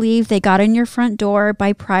 I believe they got in your front door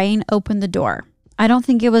by prying open the door. I don't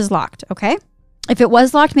think it was locked, okay? If it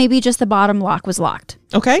was locked, maybe just the bottom lock was locked.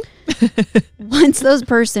 Okay. Once those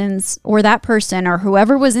persons or that person or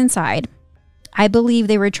whoever was inside, I believe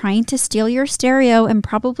they were trying to steal your stereo and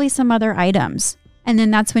probably some other items." And then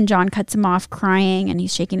that's when John cuts him off crying and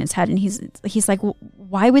he's shaking his head and he's like,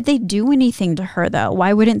 "Why would they do anything to her though?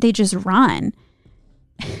 Why wouldn't they just run?"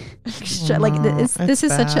 Like this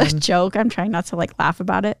is such a joke. I'm trying not to like laugh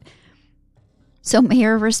about it. So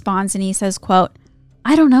Mayer responds and he says, quote,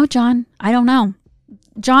 "I don't know, John. I don't know.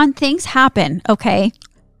 John, things happen, okay?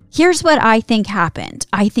 Here's what I think happened.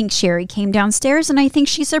 I think Sherry came downstairs and I think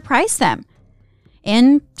she surprised them.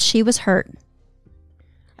 And she was hurt."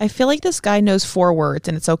 I feel like this guy knows 4 words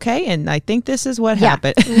and it's okay. And I think this is what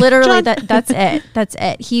happened. Literally, that's it. That's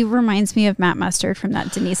it. He reminds me of Matt Mustard from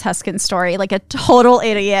that Denise Huskins story, like a total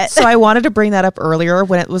idiot. So I wanted to bring that up earlier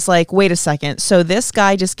when it was like, wait a second. So this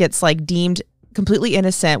guy just gets like deemed completely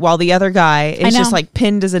innocent while the other guy is just like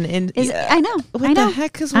pinned as an I know. What the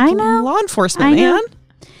heck is with law enforcement, man?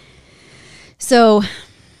 So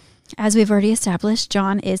as we've already established,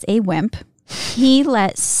 John is a wimp. He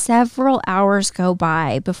let several hours go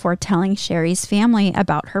by before telling Sherry's family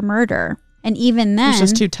about her murder. And even then, it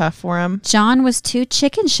was just too tough for him. John was too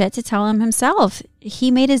chicken shit to tell him himself.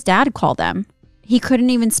 He made his dad call them. He couldn't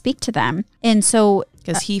even speak to them. And so...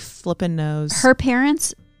 because he flipping knows. Her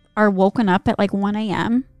parents are woken up at like 1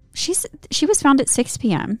 a.m. She was found at 6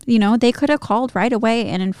 p.m. You know, they could have called right away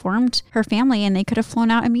and informed her family, and they could have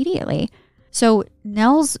flown out immediately. So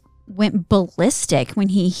Nels went ballistic when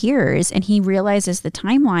he hears and he realizes the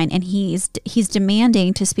timeline, and he's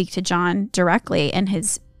demanding to speak to John directly, and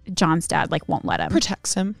John's dad like won't let him.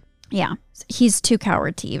 Protects him. Yeah. He's too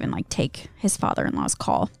coward to even like take his father-in-law's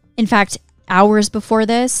call. In fact, hours before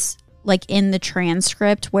this, like in the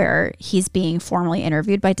transcript where he's being formally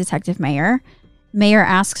interviewed by Detective Mayer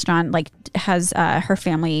asks John, like, has her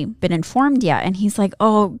family been informed yet? And he's like,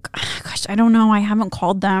 oh, gosh, I don't know. I haven't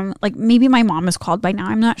called them. Like, maybe my mom is called by now.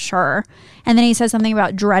 I'm not sure. And then he says something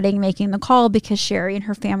about dreading making the call because Sherry and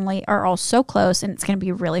her family are all so close, and it's going to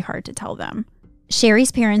be really hard to tell them.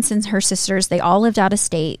 Sherry's parents and her sisters, they all lived out of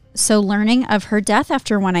state. So learning of her death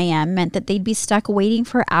after 1 a.m. meant that they'd be stuck waiting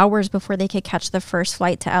for hours before they could catch the first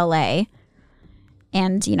flight to L.A.,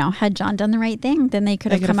 and, you know, had John done the right thing, then they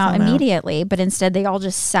could have come out immediately. But instead, they all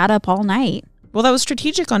just sat up all night. Well, that was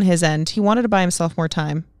strategic on his end. He wanted to buy himself more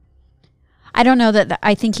time. I don't know that.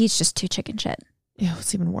 I think he's just too chicken shit. Yeah,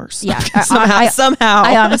 it's even worse. Yeah. somehow.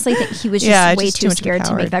 I honestly think he was just way too scared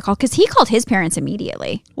to make that call, because he called his parents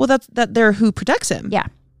immediately. Well, that they're who protects him. Yeah.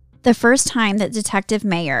 The first time that Detective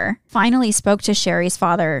Mayer finally spoke to Sherry's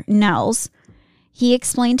father, Nels, he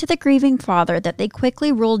explained to the grieving father that they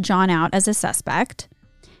quickly ruled John out as a suspect.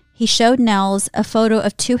 He showed Nels a photo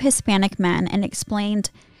of 2 Hispanic men and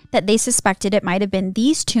explained that they suspected it might have been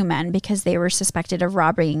these 2 men because they were suspected of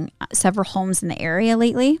robbing several homes in the area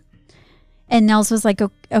lately. And Nels was like,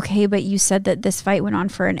 okay, but you said that this fight went on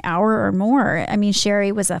for an hour or more. I mean,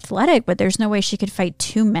 Sherry was athletic, but there's no way she could fight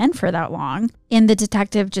 2 men for that long. And the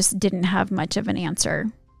detective just didn't have much of an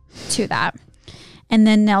answer to that. And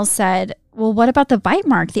then Nels said, well, what about the bite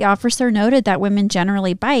mark? The officer noted that women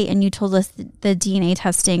generally bite, and you told us the DNA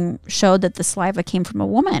testing showed that the saliva came from a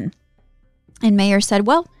woman. And Mayer said,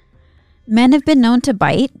 well, men have been known to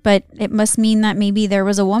bite, but it must mean that maybe there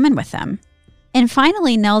was a woman with them. And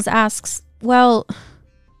finally, Nels asks, well,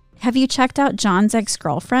 have you checked out John's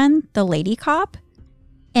ex-girlfriend, the lady cop?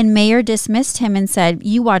 And Mayer dismissed him and said,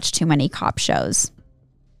 you watch too many cop shows.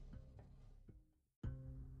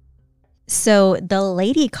 So the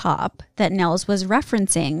lady cop that Nels was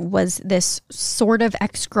referencing was this sort of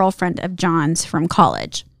ex-girlfriend of John's from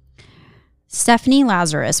college. Stephanie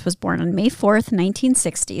Lazarus was born on May 4th,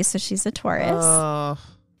 1960, so she's a Taurus.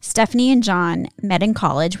 Stephanie and John met in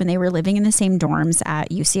college when they were living in the same dorms at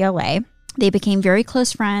UCLA. They became very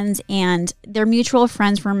close friends, and their mutual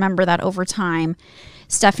friends remember that over time,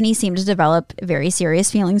 Stephanie seemed to develop very serious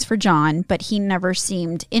feelings for John, but he never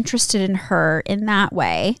seemed interested in her in that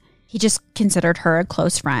way. He just considered her a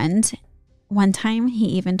close friend. One time, he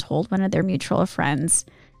even told one of their mutual friends,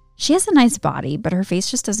 she has a nice body, but her face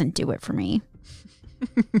just doesn't do it for me.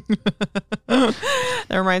 That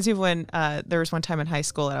reminds me of when there was one time in high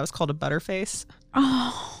school that I was called a butterface.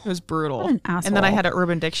 Oh, it was brutal. What an asshole. And then I had an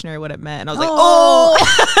Urban Dictionary what it meant, and I was like,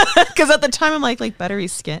 oh, because at the time I'm like buttery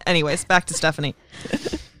skin. Anyways, back to Stephanie.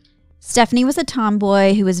 Stephanie was a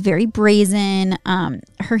tomboy who was very brazen.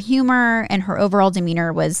 Her humor and her overall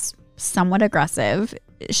demeanor was somewhat aggressive.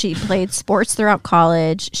 She played sports throughout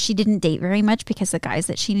college. She didn't date very much because the guys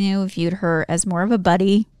that she knew viewed her as more of a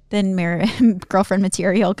buddy than girlfriend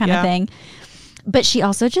material kind of thing. But she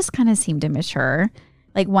also just kind of seemed immature.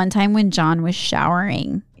 Like one time when John was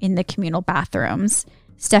showering in the communal bathrooms,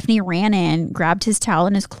 Stephanie ran in, grabbed his towel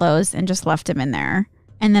and his clothes, and just left him in there.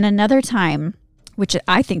 And then another time, which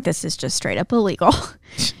I think this is just straight up illegal,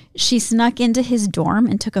 she snuck into his dorm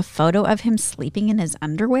and took a photo of him sleeping in his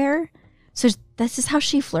underwear. So this is how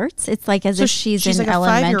she flirts. It's like as if she's in like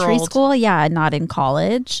elementary school. Yeah, not in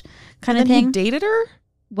college kind of thing. He dated her?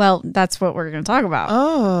 Well, that's what we're going to talk about.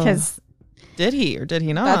 Oh. Because did he or did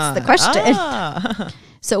he not? That's the question.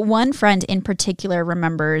 So one friend in particular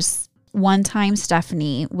remembers one time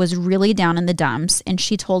Stephanie was really down in the dumps, and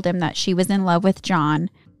she told him that she was in love with John,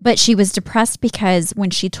 but she was depressed because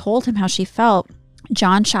when she told him how she felt,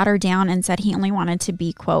 John shot her down and said he only wanted to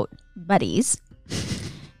be, quote, buddies.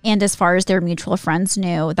 And as far as their mutual friends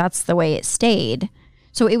knew, that's the way it stayed.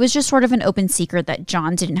 So it was just sort of an open secret that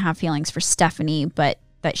John didn't have feelings for Stephanie, but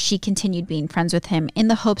that she continued being friends with him in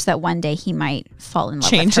the hopes that one day he might fall in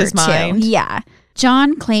love with her his mind. too. Yeah.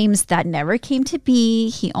 John claims that never came to be.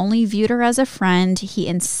 He only viewed her as a friend. He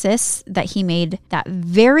insists that he made that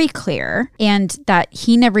very clear and that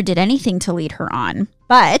he never did anything to lead her on.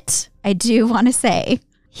 But I do want to say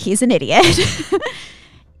he's an idiot.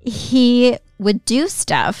 He would do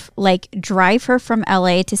stuff like drive her from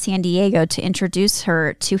LA to San Diego to introduce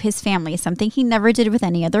her to his family, something he never did with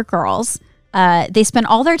any other girls. They spent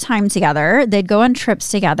all their time together. They'd go on trips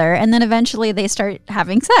together, and then eventually they start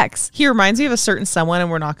having sex. He reminds me of a certain someone, and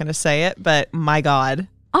we're not going to say it, but my God.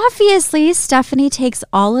 Obviously, Stephanie takes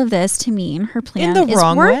all of this to mean her plan In the is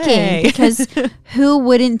wrong working way. because who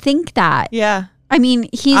wouldn't think that? Yeah. I mean,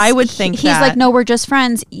 I would think he's that. like, no, we're just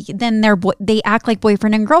friends. Then they act like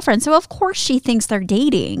boyfriend and girlfriend. So of course she thinks they're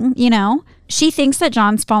dating, you know? She thinks that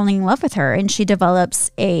John's falling in love with her, and she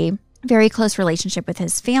develops a very close relationship with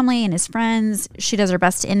his family and his friends. She does her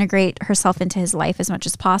best to integrate herself into his life as much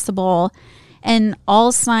as possible. And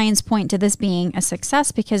all signs point to this being a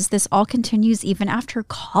success because this all continues even after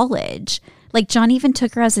college. Like, John even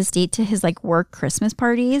took her as his date to his like work Christmas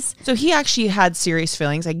parties. So he actually had serious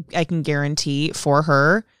feelings, I can guarantee, for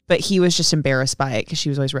her, but he was just embarrassed by it because she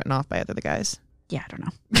was always written off by other guys. Yeah, I don't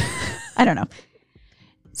know. I don't know.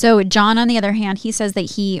 So John, on the other hand, he says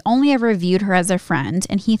that he only ever viewed her as a friend,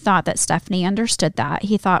 and he thought that Stephanie understood that.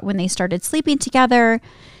 He thought when they started sleeping together,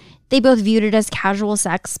 they both viewed it as casual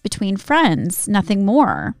sex between friends, nothing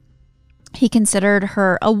more. He considered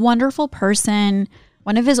her a wonderful person,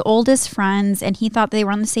 one of his oldest friends, and he thought they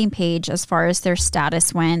were on the same page as far as their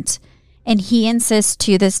status went. And he insists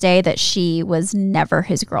to this day that she was never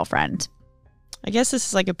his girlfriend. I guess this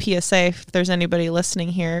is like a PSA if there's anybody listening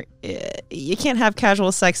here. You can't have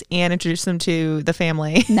casual sex and introduce them to the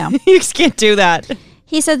family. No. You just can't do that.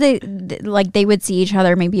 He said they would see each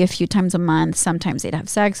other maybe a few times a month. Sometimes they'd have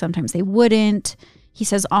sex, sometimes they wouldn't. He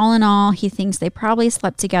says all in all, he thinks they probably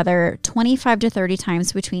slept together 25 to 30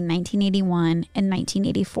 times between 1981 and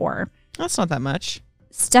 1984. That's not that much.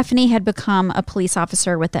 Stephanie had become a police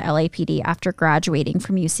officer with the LAPD after graduating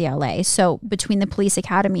from UCLA. So between the police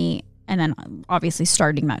academy and then obviously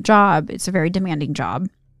starting that job, it's a very demanding job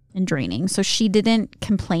and draining. So she didn't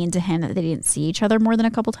complain to him that they didn't see each other more than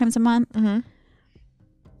a couple times a month. Mm-hmm.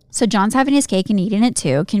 So John's having his cake and eating it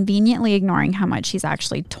too, conveniently ignoring how much he's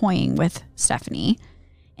actually toying with Stephanie.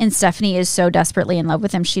 And Stephanie is so desperately in love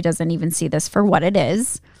with him, she doesn't even see this for what it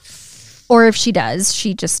is. Or if she does,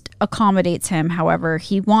 she just accommodates him however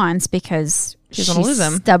he wants because she gonna lose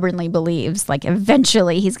him. Stubbornly believes like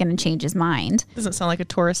eventually he's going to change his mind. Doesn't sound like a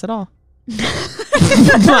Taurus at all.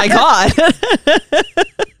 My God.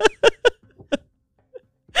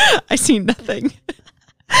 I see nothing.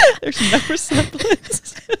 There's no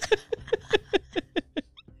resemblance.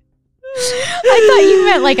 I thought you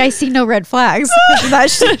meant like I see no red flags.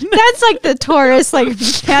 That's like the Taurus like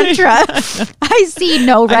mantra. I see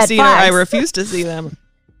no red flags. I refuse to see them.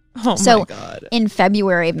 Oh my God. In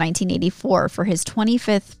February of 1984, for his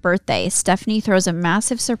 25th birthday, Stephanie throws a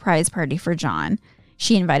massive surprise party for John.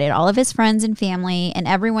 She invited all of his friends and family, and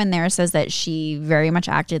everyone there says that she very much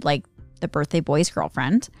acted like the birthday boy's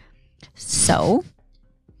girlfriend. So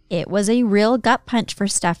it was a real gut punch for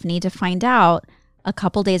Stephanie to find out a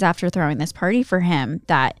couple days after throwing this party for him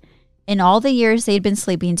that in all the years they'd been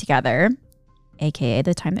sleeping together, aka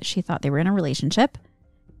the time that she thought they were in a relationship,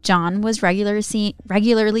 John was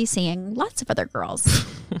regularly seeing lots of other girls.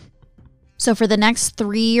 So for the next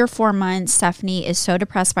 3 or 4 months, Stephanie is so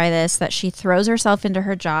depressed by this that she throws herself into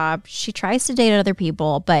her job. She tries to date other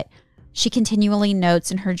people, but she continually notes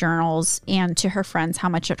in her journals and to her friends how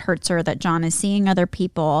much it hurts her that John is seeing other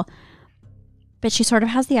people. But she sort of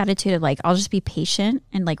has the attitude of like, I'll just be patient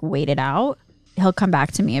and like wait it out. He'll come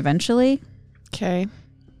back to me eventually. Okay.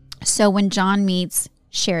 So when John meets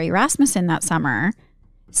Sherry Rasmussen that summer,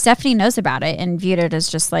 Stephanie knows about it and viewed it as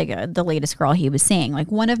just like the latest girl he was seeing, like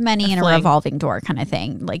one of many in a revolving door kind of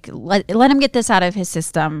thing. Like let him get this out of his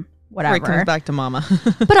system, whatever. Before he comes back to mama.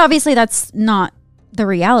 But obviously that's not the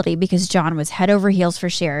reality because John was head over heels for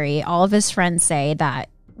Sherry. All of his friends say that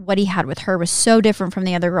what he had with her was so different from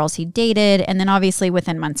the other girls he dated. And then obviously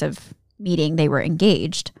within months of meeting, they were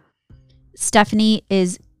engaged. Stephanie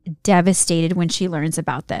is devastated when she learns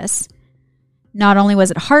about this. Not only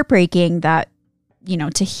was it heartbreaking that, you know,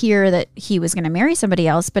 to hear that he was going to marry somebody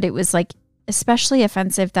else, but it was like especially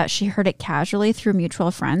offensive that she heard it casually through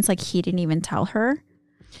mutual friends. Like he didn't even tell her.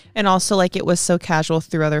 And also like it was so casual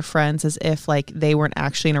through other friends as if like they weren't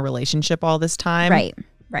actually in a relationship all this time.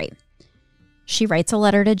 Right. She writes a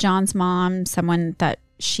letter to John's mom, someone that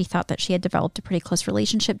she thought that she had developed a pretty close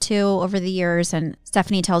relationship to over the years. And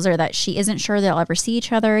Stephanie tells her that she isn't sure they'll ever see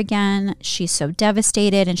each other again. She's so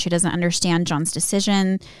devastated and she doesn't understand John's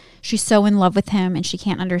decision. She's so in love with him and she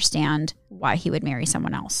can't understand why he would marry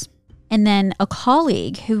someone else. And then a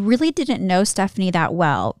colleague who really didn't know Stephanie that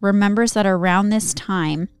well remembers that around this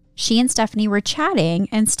time, she and Stephanie were chatting,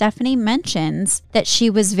 and Stephanie mentions that she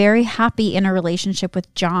was very happy in a relationship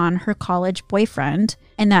with John, her college boyfriend,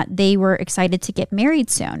 and that they were excited to get married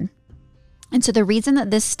soon. And so the reason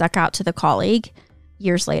that this stuck out to the colleague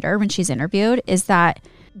years later when she's interviewed is that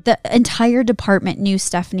the entire department knew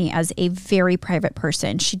Stephanie as a very private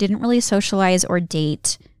person. She didn't really socialize or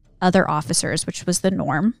date other officers, which was the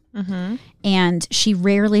norm. Mm-hmm. And she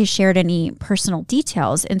rarely shared any personal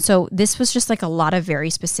details. And so this was just like a lot of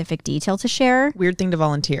very specific detail to share. Weird thing to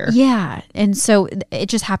volunteer. Yeah. And so it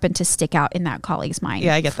just happened to stick out in that colleague's mind.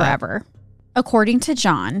 Yeah, I get forever. According to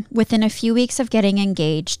John, within a few weeks of getting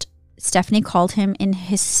engaged, Stephanie called him in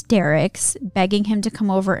hysterics, begging him to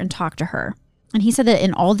come over and talk to her. And he said that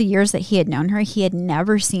in all the years that he had known her, he had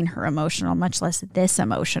never seen her emotional, much less this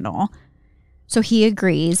emotional. So he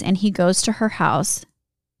agrees and he goes to her house,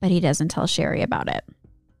 but he doesn't tell Sherry about it.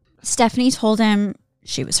 Stephanie told him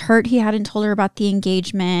she was hurt he hadn't told her about the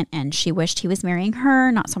engagement and she wished he was marrying her,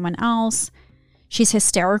 not someone else. She's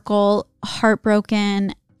hysterical,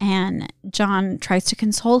 heartbroken, and John tries to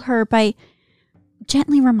console her by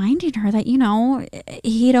gently reminding her that, you know,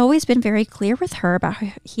 he'd always been very clear with her about how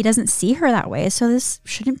he doesn't see her that way, so this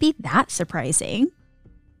shouldn't be that surprising.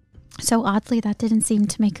 So oddly, that didn't seem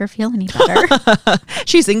to make her feel any better.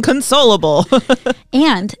 She's inconsolable.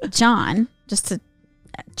 And John, just a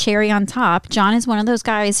cherry on top, John is one of those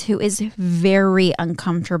guys who is very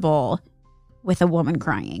uncomfortable with a woman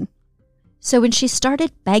crying. So when she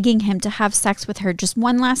started begging him to have sex with her just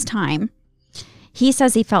one last time, he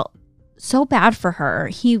says he felt so bad for her.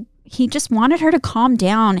 He just wanted her to calm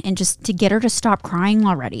down and just to get her to stop crying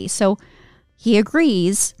already. So he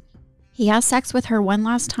agrees. He has sex with her one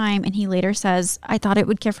last time, and he later says, I thought it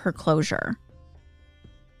would give her closure.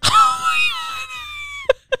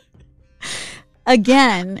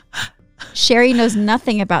 Again, Sherry knows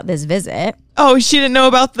nothing about this visit. Oh, she didn't know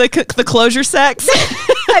about the closure sex?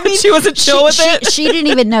 I mean, she wasn't chill with it? She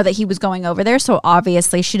didn't even know that he was going over there, so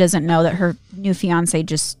obviously she doesn't know that her new fiancé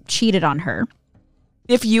just cheated on her.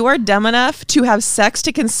 If you are dumb enough to have sex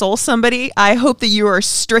to console somebody, I hope that you are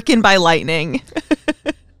stricken by lightning.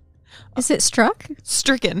 Is it struck?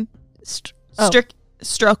 Stricken. Strict.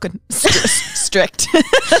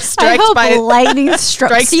 I hope lightning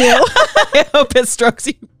strikes you. I hope it strikes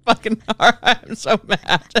you fucking hard. I'm so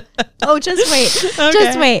mad. Oh, just wait. Okay.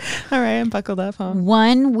 Just wait. All right, I'm buckled up, huh?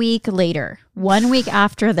 1 week later, 1 week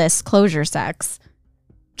after this closure sex,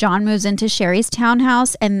 John moves into Sherry's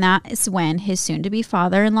townhouse, and that is when his soon-to-be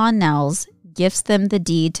father-in-law, Nels, gifts them the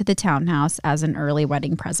deed to the townhouse as an early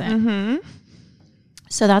wedding present. Mm-hmm.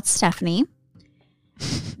 So that's Stephanie.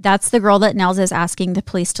 That's the girl that Nels is asking the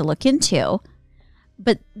police to look into.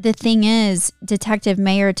 But the thing is, Detective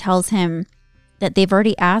Mayer tells him that they've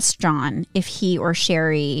already asked John if he or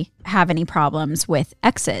Sherry have any problems with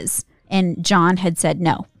exes. And John had said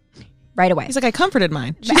no right away. He's like, I comforted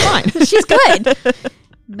mine. She's fine. She's good.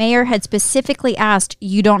 Mayer had specifically asked,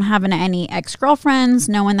 you don't have any ex-girlfriends,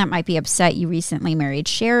 no one that might be upset you recently married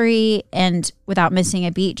Sherry. And without missing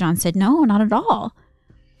a beat, John said, no, not at all.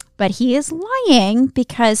 But he is lying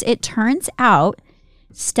because it turns out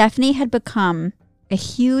Stephanie had become a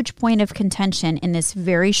huge point of contention in this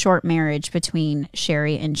very short marriage between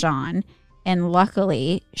Sherry and John. And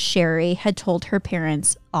luckily, Sherry had told her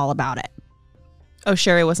parents all about it. Oh,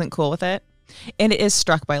 Sherry wasn't cool with it? And it is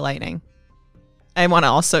struck by lightning. I want to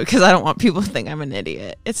also, because I don't want people to think I'm an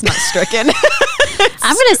idiot. It's not stricken.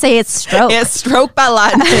 I'm going to say it's stroke. It's stroke by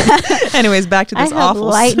lightning. Anyways, back to this awful.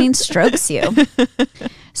 Lightning strokes you.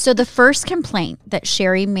 So the first complaint that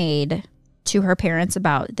Sherry made to her parents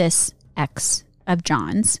about this ex of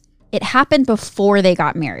John's, it happened before they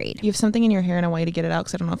got married. You have something in your hair and I want you to get it out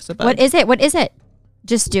because I don't know if it's a bug. What is it? What is it?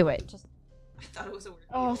 Just do it. I thought it was a weird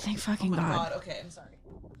Oh, thank fucking God. Okay, I'm sorry.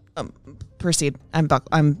 Proceed. I'm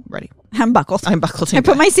ready. I'm buckled. I'm buckled. I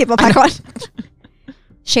put my seatbelt back on.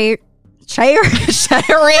 Sherry.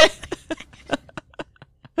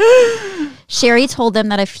 Sherry told them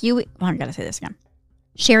that I gotta say this again.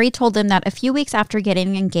 Sherry told them that a few weeks after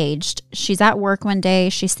getting engaged, she's at work one day,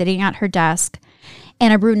 she's sitting at her desk,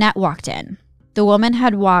 and a brunette walked in. The woman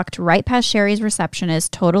had walked right past Sherry's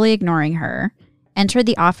receptionist, totally ignoring her, entered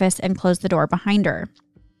the office, and closed the door behind her.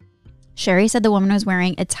 Sherry said the woman was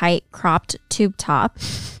wearing a tight, cropped tube top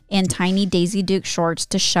and tiny Daisy Duke shorts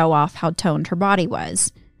to show off how toned her body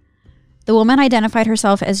was. The woman identified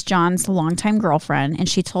herself as John's longtime girlfriend, and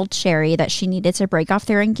she told Sherry that she needed to break off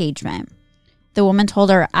their engagement. The woman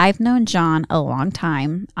told her, "I've known John a long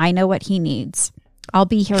time. I know what he needs. I'll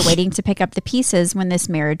be here waiting to pick up the pieces when this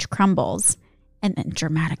marriage crumbles." And then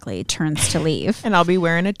dramatically turns to leave. And I'll be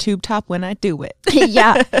wearing a tube top when I do it.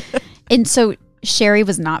 Yeah. And so Sherry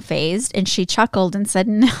was not fazed, and she chuckled and said,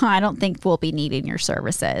 "No, I don't think we'll be needing your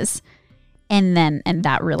services." And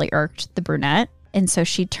that really irked the brunette. And so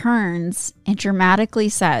she turns and dramatically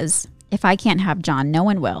says, "If I can't have John, no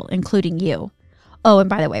one will, including you. Oh, and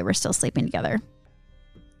by the way, we're still sleeping together."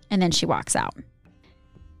 And then she walks out.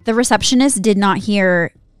 The receptionist did not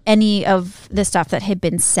hear any of the stuff that had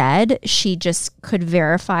been said. She just could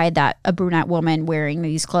verify that a brunette woman wearing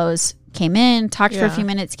these clothes came in, talked for a few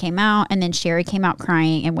minutes, came out, and then Sherry came out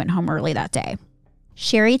crying and went home early that day.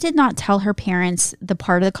 Sherry did not tell her parents the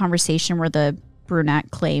part of the conversation where the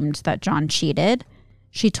brunette claimed that John cheated.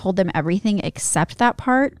 She told them everything except that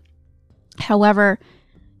part. However,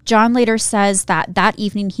 John later says that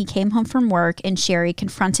evening he came home from work and Sherry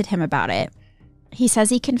confronted him about it. He says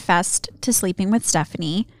he confessed to sleeping with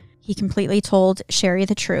Stephanie. He completely told Sherry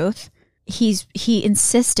the truth. He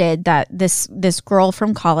insisted that this girl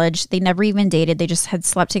from college, they never even dated. They just had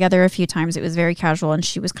slept together a few times. It was very casual, and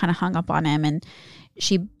she was kind of hung up on him, and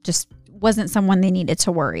she just wasn't someone they needed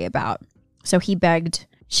to worry about. So he begged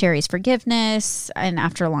Sherry's forgiveness, and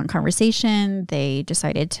after a long conversation, they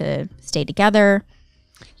decided to stay together.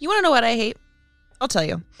 You want to know what I hate? I'll tell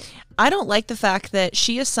you. I don't like the fact that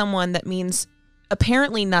she is someone that means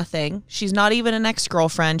apparently nothing. She's not even an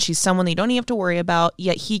ex-girlfriend. She's someone that you don't even have to worry about,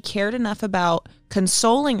 yet he cared enough about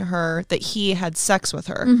consoling her that he had sex with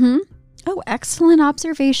her. Mm-hmm. Oh, excellent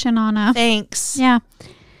observation, Anna. Thanks. Yeah.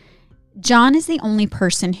 John is the only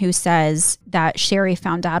person who says that Sherry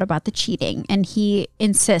found out about the cheating, and he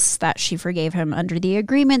insists that she forgave him under the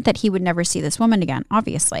agreement that he would never see this woman again,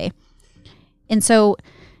 obviously. And so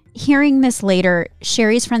hearing this later,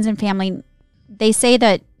 Sherry's friends and family, they say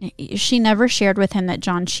that she never shared with him that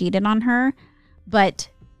John cheated on her, but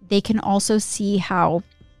they can also see how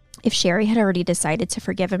if Sherry had already decided to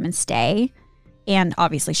forgive him and stay, and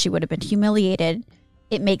obviously she would have been humiliated,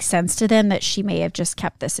 it makes sense to them that she may have just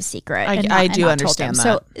kept this a secret. I do understand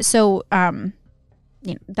that. So,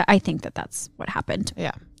 I think that that's what happened.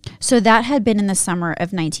 Yeah. So that had been in the summer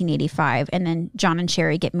of 1985, and then John and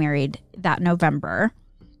Sherry get married that November.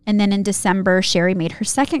 And then in December, Sherry made her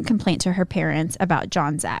second complaint to her parents about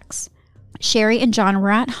John's ex. Sherry and John were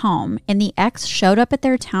at home, and the ex showed up at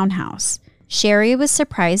their townhouse. Sherry was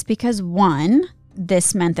surprised because, one,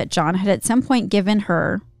 this meant that John had at some point given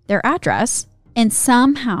her their address, and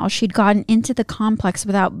somehow she'd gotten into the complex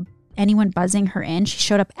without anyone buzzing her in. She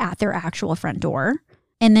showed up at their actual front door.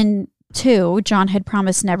 And then, two, John had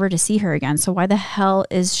promised never to see her again, so why the hell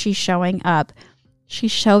is she showing up? She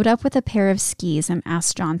showed up with a pair of skis and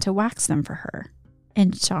asked John to wax them for her.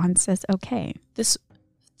 And John says, okay.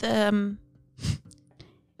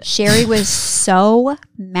 Sherry was so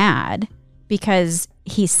mad because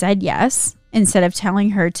he said yes instead of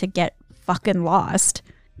telling her to get fucking lost.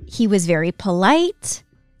 He was very polite,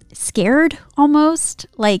 scared almost,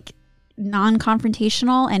 like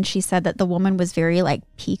non-confrontational. And she said that the woman was very like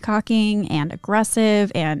peacocking and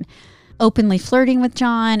aggressive and openly flirting with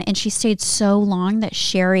John, and she stayed so long that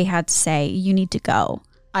Sherry had to say, "You need to go."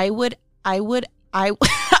 I would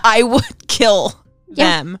kill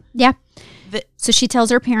them. Yeah. So she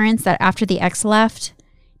tells her parents that after the ex left,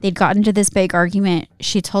 they'd gotten into this big argument.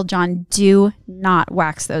 She told John, "Do not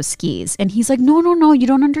wax those skis." And he's like, No, you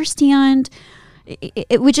don't understand.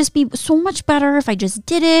 It would just be so much better if I just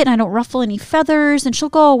did it and I don't ruffle any feathers and she'll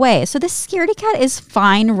go away. So this scaredy cat is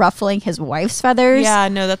fine ruffling his wife's feathers. Yeah,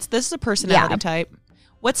 no, this is a personality type.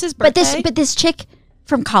 What's his birthday? But this chick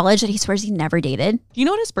from college that he swears he never dated. Do you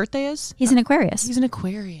know what his birthday is? He's an Aquarius. He's an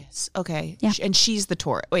Aquarius. Okay. Yeah. And she's the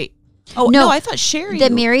Taurus. Wait. Oh, no, I thought Sherry. The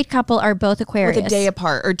married couple are both Aquarius. With a day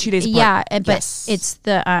apart or 2 days apart. Yeah, but it's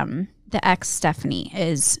the ex Stephanie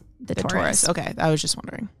is the Taurus. Okay, I was just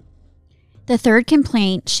wondering. The third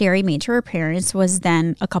complaint Sherry made to her parents was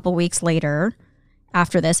then a couple weeks later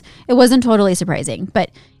after this. It wasn't totally surprising, but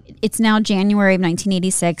it's now January of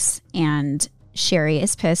 1986, and Sherry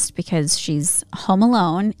is pissed because she's home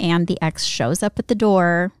alone, and the ex shows up at the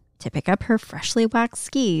door to pick up her freshly waxed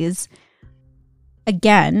skis.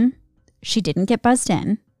 Again, she didn't get buzzed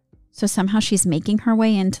in, so somehow she's making her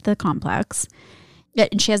way into the complex.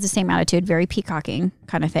 And she has the same attitude, very peacocking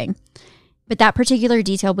kind of thing. But that particular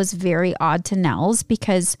detail was very odd to Nels,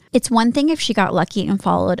 because it's one thing if she got lucky and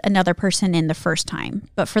followed another person in the first time.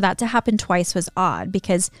 But for that to happen twice was odd,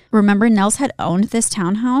 because remember, Nels had owned this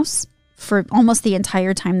townhouse for almost the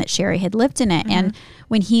entire time that Sherry had lived in it. And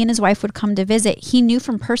when he and his wife would come to visit, he knew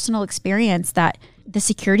from personal experience that the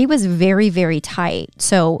security was very, very tight.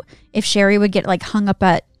 So if Sherry would get like hung up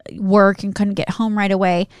at work and couldn't get home right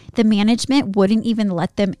away, the management wouldn't even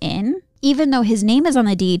let them in. Even though his name is on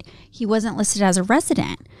the deed, he wasn't listed as a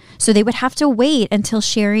resident. So they would have to wait until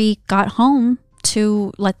Sherry got home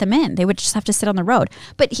to let them in. They would just have to sit on the road.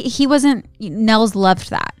 But he wasn't, Nels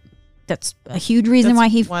loved that. That's a huge reason why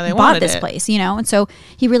he bought this place, you know? And so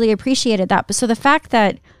he really appreciated that. But so the fact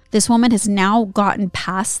that this woman has now gotten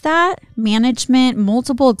past that, management,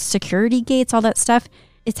 multiple security gates, all that stuff,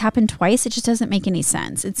 it's happened twice. It just doesn't make any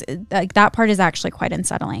sense. It's like that part is actually quite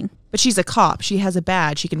unsettling. But she's a cop. She has a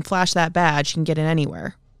badge. She can flash that badge. She can get in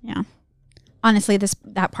anywhere. Yeah. Honestly,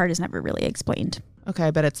 that part is never really explained. Okay,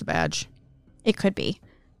 I bet it's a badge. It could be.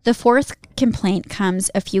 The fourth complaint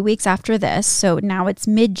comes a few weeks after this, so now it's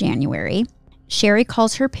mid-January. Sherry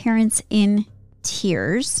calls her parents in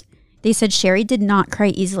tears. They said Sherry did not cry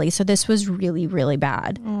easily, so this was really, really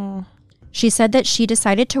bad. Oh. She said that she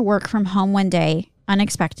decided to work from home one day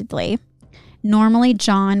unexpectedly. Normally,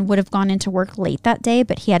 John would have gone into work late that day,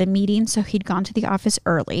 but he had a meeting, so he'd gone to the office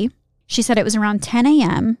early. She said it was around 10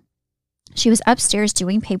 a.m. She was upstairs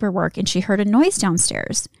doing paperwork, and she heard a noise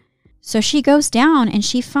downstairs. So she goes down, and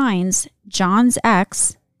she finds John's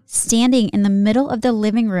ex standing in the middle of the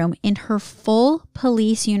living room in her full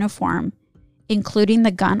police uniform, including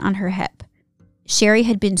the gun on her hip. Sherry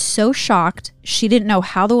had been so shocked, she didn't know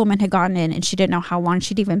how the woman had gotten in, and she didn't know how long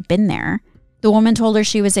she'd even been there. The woman told her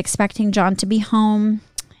she was expecting John to be home.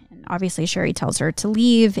 And obviously, Sherry tells her to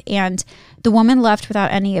leave, and the woman left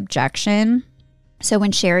without any objection. So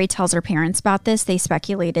when Sherry tells her parents about this, they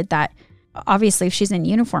speculated that obviously if she's in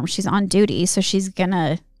uniform, she's on duty, so she's going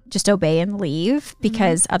to just obey and leave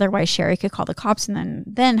because otherwise Sherry could call the cops, and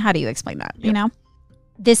then how do you explain that, you know?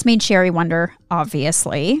 This made Sherry wonder,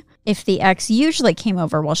 obviously, if the ex usually came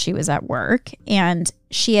over while she was at work, and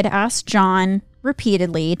she had asked John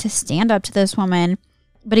repeatedly to stand up to this woman,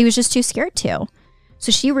 but he was just too scared to.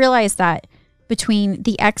 So she realized that between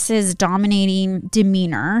the ex's dominating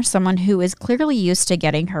demeanor, someone who is clearly used to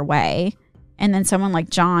getting her way, and then someone like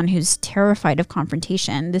John who's terrified of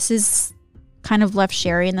confrontation, this is kind of left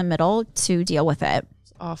Sherry in the middle to deal with it.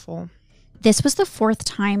 It's awful. This was the fourth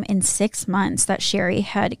time in 6 months that Sherry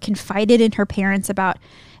had confided in her parents about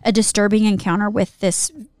a disturbing encounter with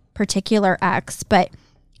this particular ex, but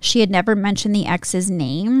she had never mentioned the ex's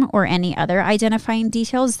name or any other identifying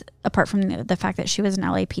details apart from the fact that she was an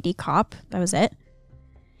LAPD cop. That was it.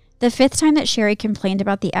 The fifth time that Sherry complained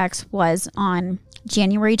about the ex was on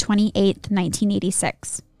January 28th,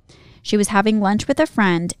 1986. She was having lunch with a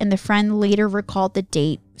friend, and the friend later recalled the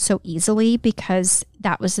date so easily because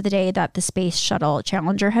that was the day that the Space Shuttle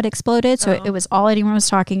Challenger had exploded. So it was all anyone was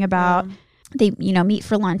talking about. They, meet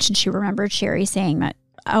for lunch, and she remembered Sherry saying that,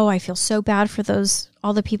 oh, I feel so bad for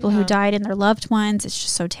all the people who died and their loved ones. It's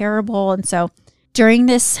just so terrible. And so during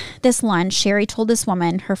this lunch, Sherry told this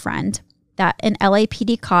woman, her friend, that an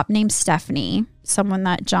LAPD cop named Stephanie, someone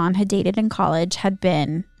that John had dated in college, had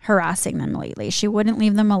been harassing them lately. She wouldn't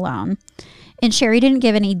leave them alone. And Sherry didn't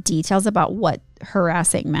give any details about what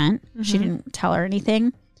harassing meant. She didn't tell her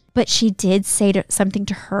anything. But she did say something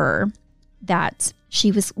to her that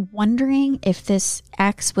she was wondering if this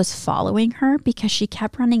ex was following her because she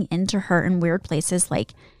kept running into her in weird places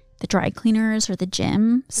like the dry cleaners or the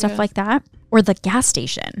gym, stuff like that, or the gas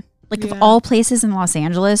station. Like of all places in Los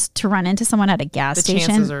Angeles to run into someone at a gas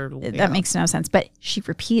station, that makes no sense. But she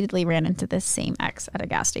repeatedly ran into this same ex at a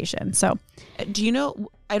gas station. So do you know,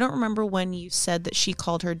 I don't remember when you said that she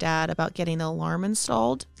called her dad about getting the alarm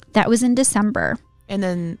installed. That was in December. And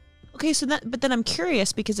then, okay, but then I'm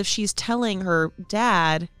curious because if she's telling her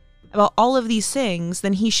dad about all of these things,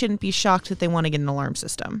 then he shouldn't be shocked that they want to get an alarm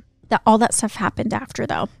system. All that stuff happened after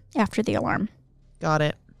the alarm. Got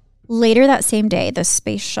it. Later that same day, the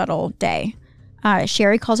Space Shuttle day,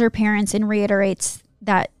 Sherry calls her parents and reiterates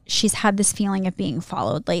that she's had this feeling of being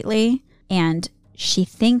followed lately. And she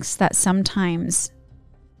thinks that sometimes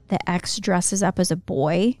the ex dresses up as a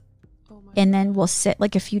boy and then will sit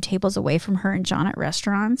like a few tables away from her and John at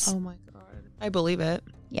restaurants. Oh my God. I believe it.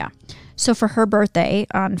 Yeah. So for her birthday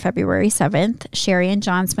on February 7th, Sherry and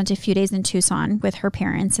John spent a few days in Tucson with her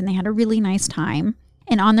parents, and they had a really nice time.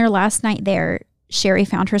 And on their last night there, Sherry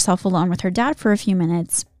found herself alone with her dad for a few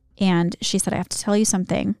minutes, and she said, I have to tell you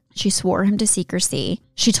something. She swore him to secrecy.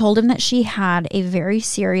 She told him that she had a very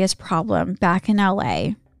serious problem back in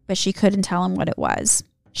LA, but she couldn't tell him what it was.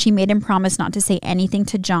 She made him promise not to say anything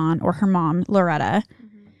to John or her mom, Loretta.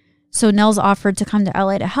 So Nels offered to come to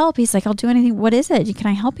LA to help. He's like, I'll do anything. What is it? Can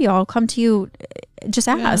I help you? I'll come to you. Just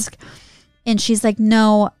ask. And she's like,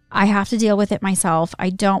 no, I have to deal with it myself. I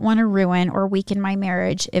don't want to ruin or weaken my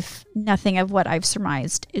marriage if nothing of what I've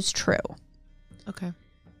surmised is true. Okay.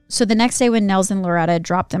 So the next day when Nels and Loretta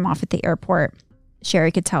dropped them off at the airport,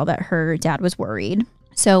 Sherry could tell that her dad was worried.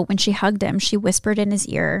 So when she hugged him, she whispered in his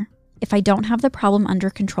ear, if I don't have the problem under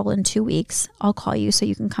control in 2 weeks, I'll call you so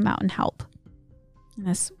you can come out and help. And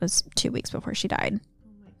this was 2 weeks before she died. Oh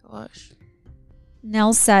my gosh.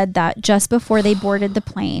 Nels said that just before they boarded the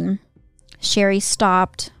plane, Sherry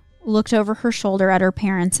stopped, looked over her shoulder at her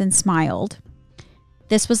parents and smiled.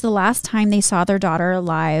 This was the last time they saw their daughter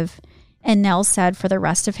alive, and Nels said for the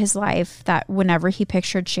rest of his life that whenever he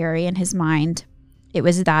pictured Sherry in his mind, it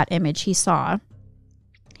was that image he saw.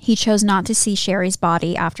 He chose not to see Sherry's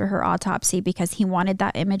body after her autopsy because he wanted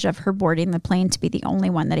that image of her boarding the plane to be the only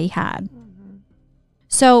one that he had. Mm-hmm.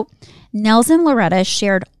 So Nels and Loretta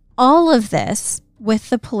shared all of this with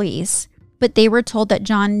the police, but they were told that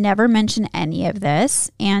John never mentioned any of this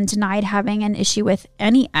and denied having an issue with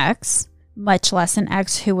any ex, much less an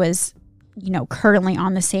ex who was, currently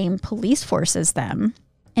on the same police force as them.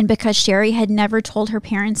 And because Sherry had never told her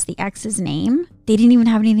parents the ex's name, they didn't even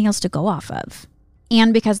have anything else to go off of.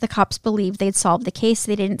 And because the cops believed they'd solved the case,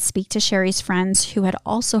 they didn't speak to Sherry's friends who had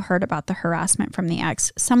also heard about the harassment from the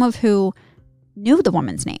ex, some of who knew the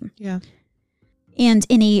woman's name. Yeah. And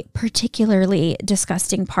in a particularly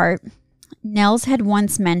disgusting part, Nels had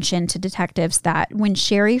once mentioned to detectives that when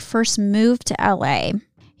Sherry first moved to LA,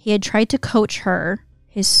 he had tried to coach her,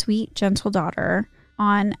 his sweet, gentle daughter,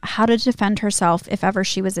 on how to defend herself if ever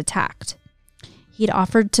she was attacked. He'd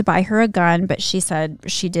offered to buy her a gun, but she said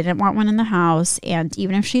she didn't want one in the house, and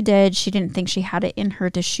even if she did, she didn't think she had it in her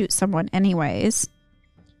to shoot someone anyways.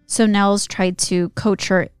 So Nels tried to coach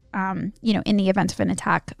her, in the event of an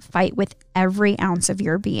attack, fight with every ounce of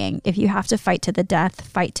your being. If you have to fight to the death,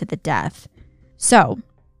 fight to the death. So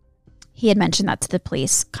he had mentioned that to the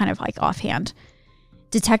police, kind of like offhand.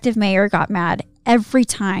 Detective Mayer got mad every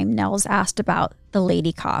time Nels asked about the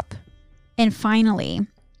lady cop. And finally,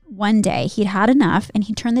 one day he'd had enough and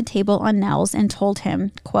he turned the table on Nels and told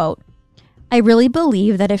him, quote, I really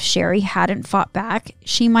believe that if Sherry hadn't fought back,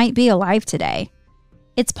 she might be alive today.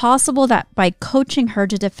 It's possible that by coaching her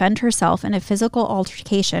to defend herself in a physical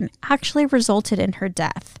altercation actually resulted in her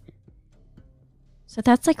death. So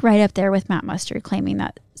that's like right up there with Matt Mustard claiming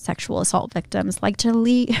that sexual assault victims like to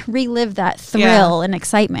relive that thrill and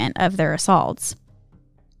excitement of their assaults.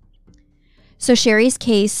 So Sherry's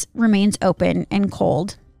case remains open and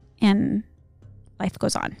cold, and life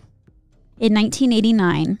goes on. In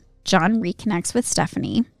 1989, John reconnects with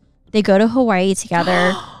Stephanie. They go to Hawaii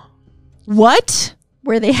together. What?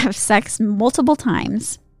 Where they have sex multiple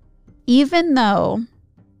times. Even though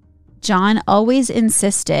John always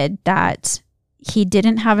insisted that he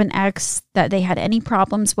didn't have an ex that they had any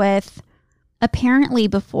problems with. Apparently,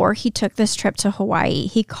 before he took this trip to Hawaii,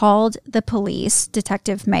 he called the police,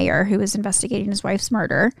 Detective Mayer, who was investigating his wife's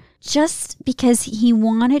murder, just because he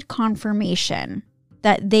wanted confirmation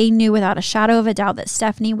that they knew without a shadow of a doubt that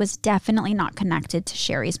Stephanie was definitely not connected to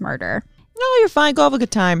Sherry's murder. No, you're fine. Go have a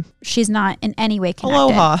good time. She's not in any way connected.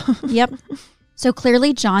 Aloha. Yep. So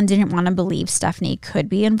clearly John didn't want to believe Stephanie could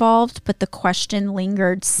be involved, but the question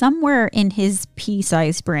lingered somewhere in his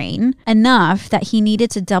pea-sized brain enough that he needed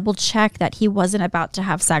to double check that he wasn't about to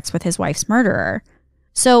have sex with his wife's murderer.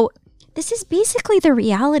 So this is basically the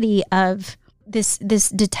reality of this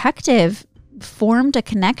detective formed a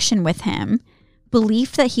connection with him,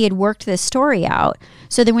 belief that he had worked this story out.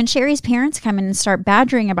 So then when Sherry's parents come in and start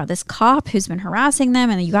badgering about this cop who's been harassing them,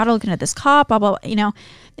 and you got to look into this cop, blah, blah, blah,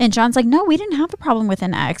 and John's like, no, we didn't have a problem with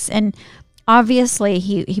an ex. And obviously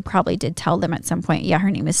he probably did tell them at some point, yeah, her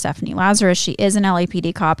name is Stephanie Lazarus. She is an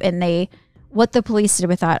LAPD cop. And what the police did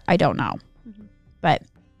with that, I don't know. Mm-hmm. But,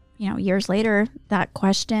 years later, that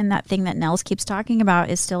question, that thing that Nels keeps talking about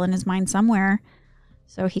is still in his mind somewhere.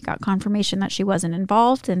 So he got confirmation that she wasn't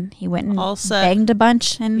involved, and he went and banged a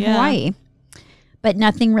bunch in Hawaii. But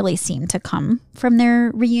nothing really seemed to come from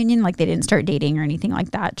their reunion. Like, they didn't start dating or anything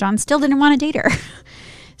like that. John still didn't want to date her.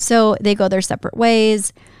 So they go their separate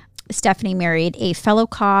ways. Stephanie married a fellow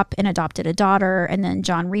cop and adopted a daughter, and then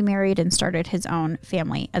John remarried and started his own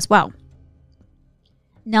family as well.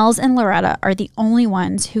 Nels and Loretta are the only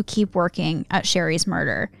ones who keep working at Sherry's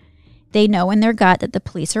murder. They know in their gut that the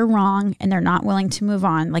police are wrong, and they're not willing to move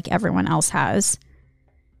on like everyone else has.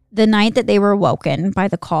 The night that they were woken by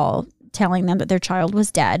the call telling them that their child was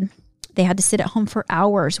dead, they had to sit at home for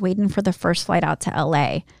hours waiting for the first flight out to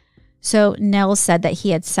LA. So Nels said that he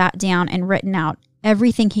had sat down and written out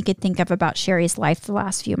everything he could think of about Sherry's life the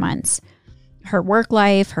last few months. Her work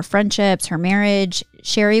life, her friendships, her marriage.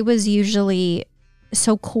 Sherry was usually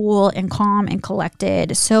so cool and calm and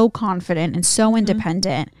collected, so confident and so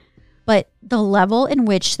independent. But the level in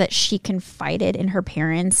which that she confided in her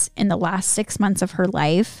parents in the last 6 months of her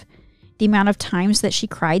life, the amount of times that she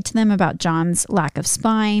cried to them about John's lack of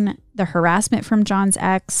spine, the harassment from John's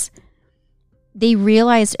ex, they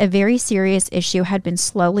realized a very serious issue had been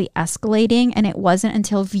slowly escalating, and it wasn't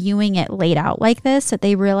until viewing it laid out like this that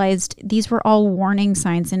they realized these were all warning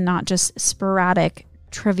signs and not just sporadic,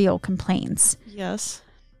 trivial complaints. Yes.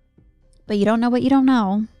 But you don't know what you don't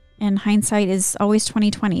know, and hindsight is always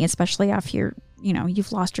 20/20, especially after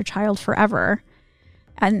you've lost your child forever.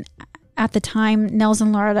 And at the time, Nels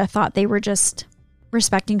and Loretta thought they were just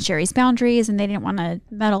respecting Sherry's boundaries, and they didn't want to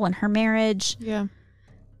meddle in her marriage. Yeah.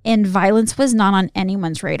 And violence was not on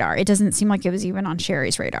anyone's radar. It doesn't seem like it was even on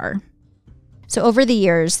Sherry's radar. So over the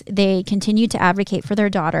years, they continued to advocate for their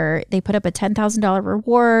daughter. They put up a $10,000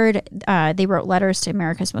 reward. They wrote letters to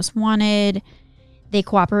America's Most Wanted. They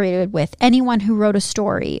cooperated with anyone who wrote a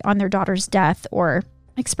story on their daughter's death or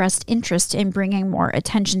expressed interest in bringing more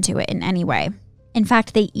attention to it in any way. In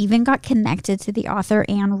fact, they even got connected to the author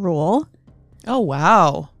Anne Rule. Oh,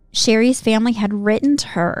 wow. Sherry's family had written to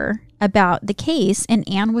her about the case, and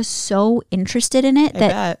Anne was so interested in it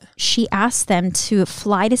that she asked them to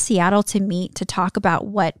fly to Seattle to meet to talk about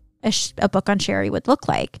what a book on Sherry would look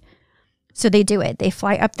like. So they do it. They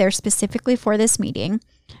fly up there specifically for this meeting.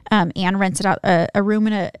 Anne rented out a room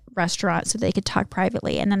in a restaurant so they could talk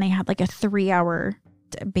privately, and then they had like a 3-hour,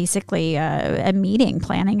 basically a meeting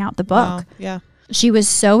planning out the book. Wow. Yeah. She was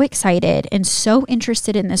so excited and so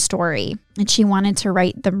interested in this story, and she wanted to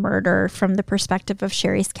write the murder from the perspective of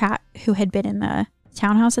Sherry's cat, who had been in the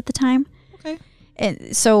townhouse at the time. Okay.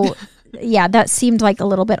 And so, yeah, that seemed like a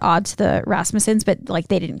little bit odd to the Rasmussens, but like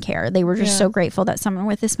they didn't care. They were just so grateful that someone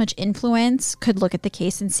with this much influence could look at the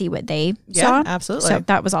case and see what they saw. Absolutely. So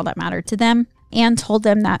that was all that mattered to them. Anne told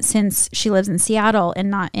them that since she lives in Seattle and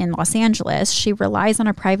not in Los Angeles, she relies on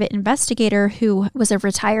a private investigator who was a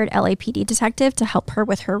retired LAPD detective to help her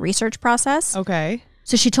with her research process. Okay.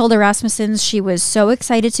 So she told the Rasmussens she was so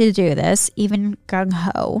excited to do this, even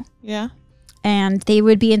gung-ho. Yeah. And they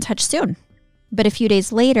would be in touch soon. But a few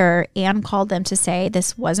days later, Anne called them to say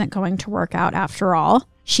this wasn't going to work out after all.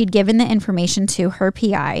 She'd given the information to her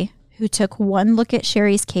PI, who took one look at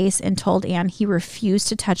Sherry's case and told Anne he refused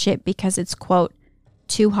to touch it because it's, quote,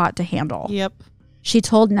 too hot to handle. Yep. She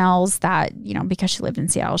told Nels that, because she lived in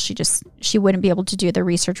Seattle, she wouldn't be able to do the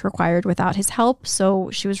research required without his help. So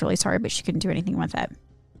she was really sorry, but she couldn't do anything with it.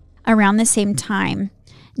 Around the same time,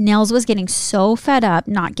 Nels was getting so fed up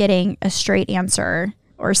not getting a straight answer,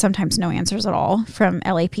 or sometimes no answers at all, from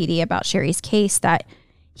LAPD about Sherry's case that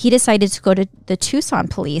he decided to go to the Tucson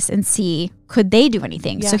police and see, could they do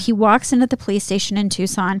anything? Yeah. So he walks into the police station in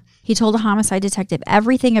Tucson. He told a homicide detective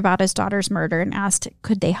everything about his daughter's murder and asked,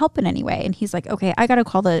 could they help in any way? And he's like, okay, I got to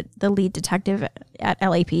call the lead detective at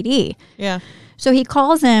LAPD. Yeah. So he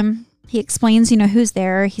calls him. He explains, who's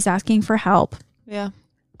there. He's asking for help. Yeah.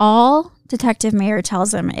 All Detective Mayer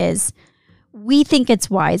tells him is, we think it's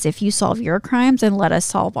wise if you solve your crimes and let us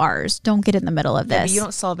solve ours. Don't get in the middle of this. But you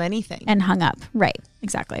don't solve anything. And hung up. Right.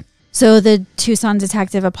 Exactly. So the Tucson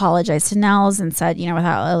detective apologized to Nels and said,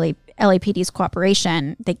 without LAPD's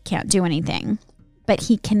cooperation, they can't do anything. But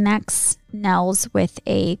he connects Nels with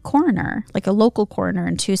a coroner, like a local coroner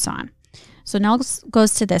in Tucson. So Nels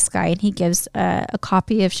goes to this guy and he gives a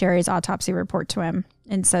copy of Sherry's autopsy report to him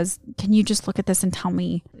and says, can you just look at this and tell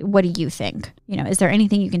me, what do you think? Is there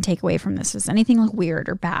anything you can take away from this? Does anything look weird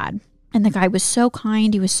or bad? And the guy was so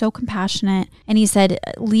kind. He was so compassionate. And he said,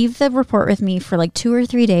 leave the report with me for like 2 or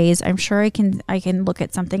 3 days. I'm sure I can look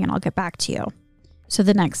at something and I'll get back to you. So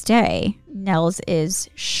the next day, Nels is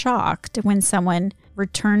shocked when someone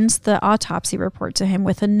returns the autopsy report to him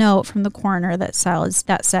with a note from the coroner that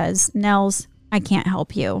says, Nels, I can't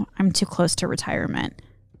help you. I'm too close to retirement.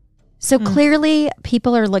 So clearly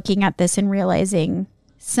people are looking at this and realizing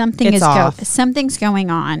something's going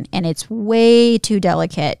on, and it's way too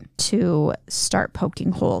delicate to start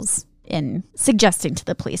poking holes in suggesting to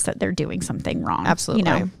the police that they're doing something wrong.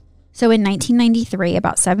 Absolutely. So in 1993,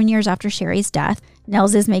 about 7 years after Sherry's death,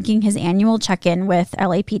 Nels is making his annual check-in with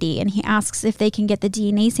LAPD, and he asks if they can get the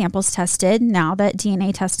DNA samples tested now that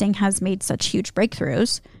DNA testing has made such huge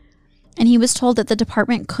breakthroughs. And he was told that the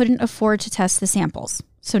department couldn't afford to test the samples.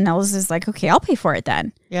 So Nels is like, okay, I'll pay for it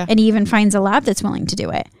then. Yeah. And he even finds a lab that's willing to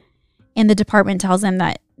do it. And the department tells him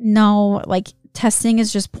that no, testing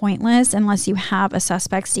is just pointless unless you have a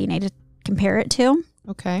suspect's DNA to compare it to.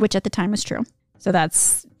 Okay. Which at the time was true. So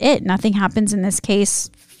that's it. Nothing happens in this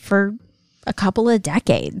case for a couple of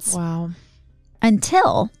decades. Wow.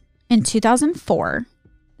 Until in 2004,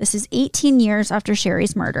 This is 18 years after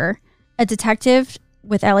Sherry's murder. A detective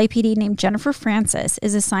with LAPD named Jennifer Francis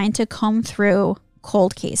is assigned to comb through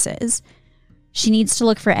cold cases. She needs to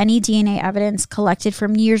look for any DNA evidence collected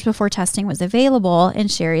from years before testing was available, and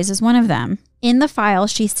Sherry's is one of them. In the file,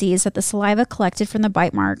 she sees that the saliva collected from the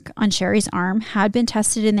bite mark on Sherry's arm had been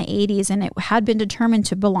tested in the 80s, and it had been determined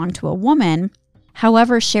to belong to a woman.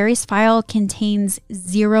 However, Sherry's file contains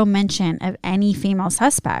zero mention of any female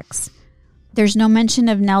suspects. There's no mention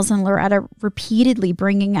of Nels and Loretta repeatedly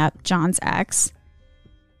bringing up John's ex.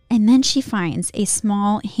 And then she finds a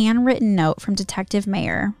small handwritten note from Detective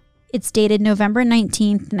Mayer. It's dated November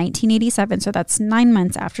 19th, 1987, so that's 9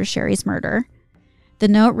 months after Sherry's murder. The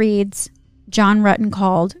note reads, John Rutten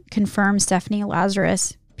called, confirmed Stephanie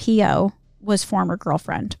Lazarus, P.O., was former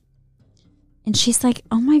girlfriend. And she's like,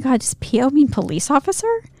 oh my God, does P.O. mean police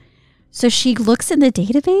officer? So she looks in the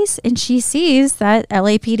database and she sees that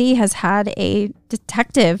LAPD has had a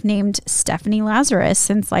detective named Stephanie Lazarus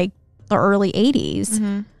since like the early 80s.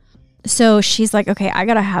 Mm-hmm. So she's like, okay, I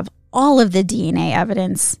got to have all of the DNA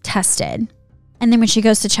evidence tested. And then when she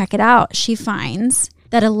goes to check it out, she finds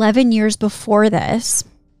that 11 years before this,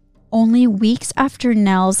 only weeks after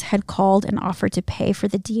Nels had called and offered to pay for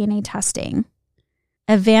the DNA testing,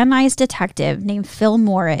 a Van Nuys detective named Phil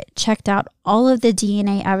Morit checked out all of the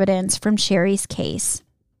DNA evidence from Sherry's case.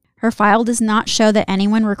 Her file does not show that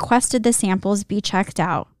anyone requested the samples be checked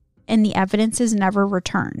out, and the evidence is never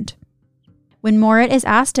returned. When Morit is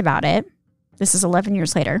asked about it, this is 11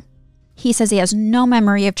 years later, he says he has no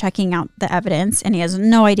memory of checking out the evidence and he has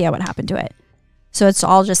no idea what happened to it. So it's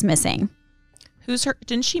all just missing. Who's her?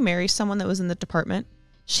 Didn't she marry someone that was in the department?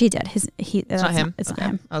 She did. It's not him. It's not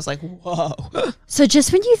him. I was like, whoa. So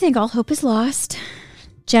just when you think all hope is lost,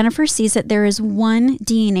 Jennifer sees that there is one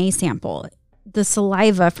DNA sample, the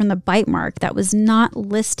saliva from the bite mark, that was not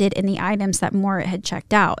listed in the items that Morit had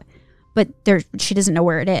checked out. But she doesn't know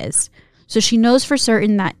where it is. So she knows for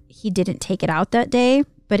certain that he didn't take it out that day,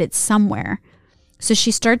 but it's somewhere. So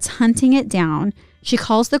she starts hunting it down. She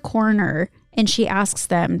calls the coroner and she asks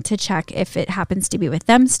them to check if it happens to be with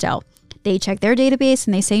them still. They check their database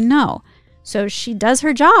and they say no. So she does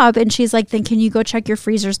her job and she's like, then can you go check your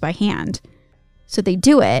freezers by hand? So they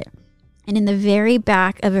do it. And in the very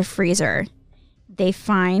back of a freezer, they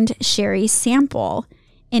find Sherry's sample,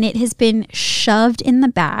 and it has been shoved in the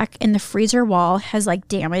back, and the freezer wall has like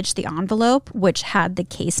damaged the envelope, which had the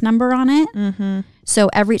case number on it. Mm-hmm.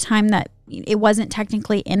 So every time that it wasn't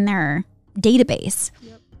technically in their database,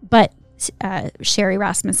 but Sherry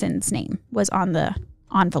Rasmussen's name was on the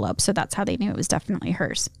envelope. So that's how they knew it was definitely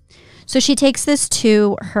hers. So she takes this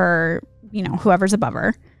to her, whoever's above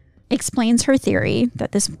her, explains her theory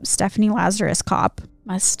that this Stephanie Lazarus cop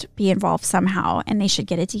must be involved somehow, and they should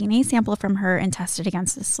get a DNA sample from her and test it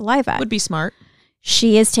against the saliva. Would be smart.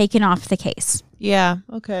 She is taken off the case. Yeah,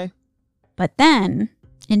 okay. But then,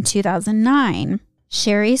 in 2009,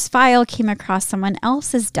 Sherry's file came across someone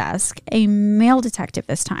else's desk, a male detective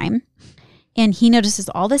this time, and he notices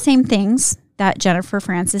all the same things that Jennifer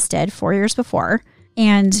Francis did 4 years before,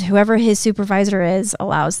 and whoever his supervisor is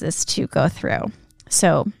allows this to go through.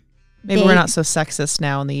 So maybe we're not so sexist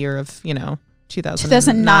now in the year of,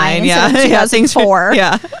 2009. Yeah. 2004.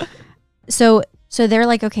 Yeah. So they're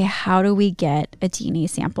like, okay, how do we get a DNA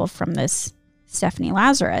sample from this Stephanie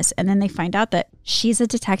Lazarus? And then they find out that she's a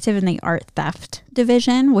detective in the art theft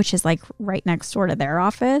division, which is like right next door to their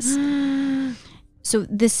office. So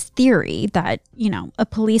this theory that, a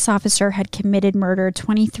police officer had committed murder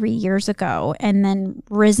 23 years ago and then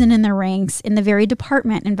risen in the ranks in the very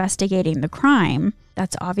department investigating the crime,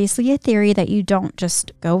 that's obviously a theory that you don't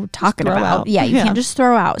just go talking about. Yeah, you can't just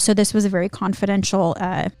throw out. So this was a very confidential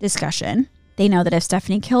discussion. They know that if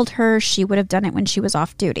Stephanie killed her, she would have done it when she was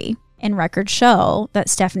off duty. And records show that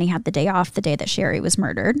Stephanie had the day off the day that Sherry was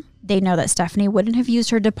murdered. They know that Stephanie wouldn't have used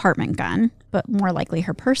her department gun, but more likely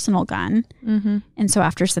her personal gun. Mm-hmm. And so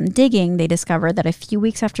after some digging, they discovered that a few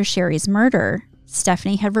weeks after Sherry's murder,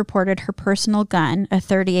 Stephanie had reported her personal gun, a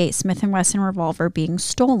 .38 Smith & Wesson revolver, being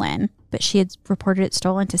stolen. But she had reported it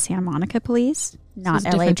stolen to Santa Monica police, not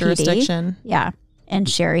LAPD. Jurisdiction. Yeah. And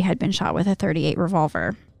Sherry had been shot with a .38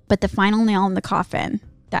 revolver. But the final nail in the coffin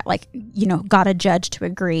that got a judge to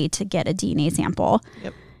agree to get a DNA sample.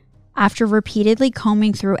 Yep. After repeatedly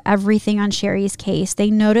combing through everything on Sherry's case, they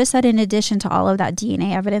noticed that in addition to all of that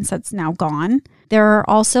DNA evidence that's now gone, there are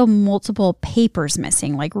also multiple papers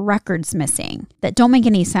missing, like records missing, that don't make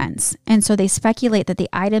any sense. And so they speculate that the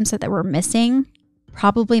items that were missing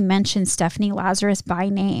probably mentioned Stephanie Lazarus by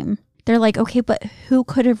name. They're like, okay, but who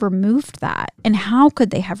could have removed that? And how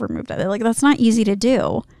could they have removed it? They're like, that's not easy to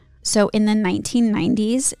do. So in the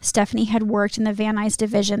 1990s, Stephanie had worked in the Van Nuys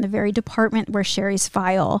division, the very department where Sherry's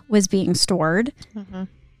file was being stored. Mm-hmm.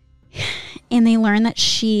 And they learned that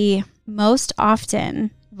she most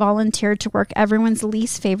often volunteered to work everyone's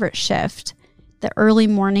least favorite shift, the early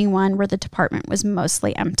morning one where the department was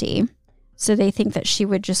mostly empty. So they think that she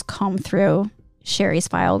would just comb through Sherry's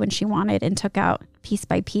file when she wanted and took out piece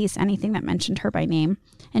by piece anything that mentioned her by name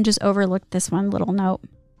and just overlooked this one little note.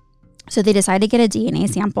 So they decide to get a DNA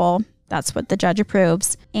sample. That's what the judge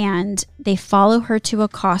approves. And they follow her to a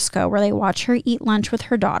Costco where they watch her eat lunch with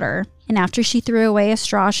her daughter. And after she threw away a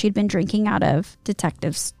straw she'd been drinking out of,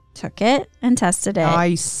 detectives took it and tested it.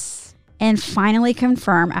 Nice. And finally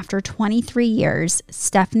confirm after 23 years,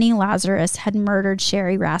 Stephanie Lazarus had murdered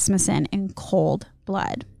Sherry Rasmussen in cold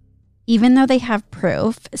blood. Even though they have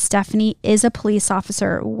proof, Stephanie is a police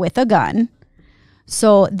officer with a gun.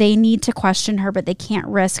 So they need to question her, but they can't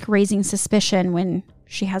risk raising suspicion when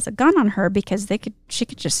she has a gun on her because she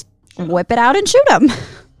could just whip it out and shoot him.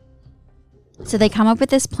 So they come up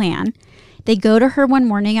with this plan. They go to her one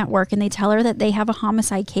morning at work and they tell her that they have a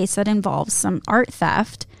homicide case that involves some art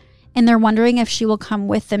theft. And they're wondering if she will come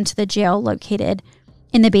with them to the jail located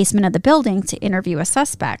in the basement of the building to interview a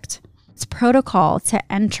suspect. It's protocol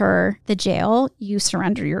to enter the jail, you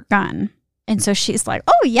surrender your gun. And so she's like,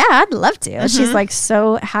 oh yeah, I'd love to. Mm-hmm. She's like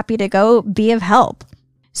so happy to go be of help.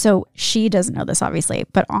 So she doesn't know this obviously,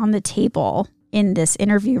 but on the table in this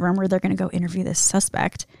interview room where they're going to go interview this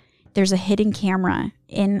suspect, there's a hidden camera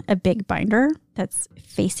in a big binder that's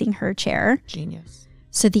facing her chair. Genius.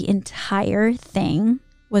 So the entire thing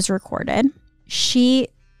was recorded.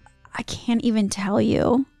 I can't even tell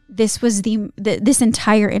you, this was this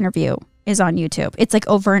entire interview is on YouTube. It's like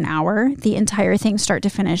over an hour. The entire thing start to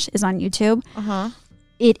finish is on YouTube. Uh-huh.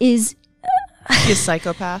 It is... She's a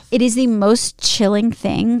psychopath. It is the most chilling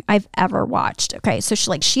thing I've ever watched. Okay, so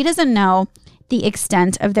she doesn't know the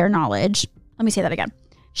extent of their knowledge. Let me say that again.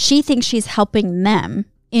 She thinks she's helping them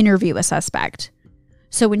interview a suspect.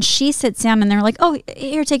 So when she sits down and they're like, oh,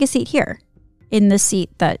 here, take a seat here. In the seat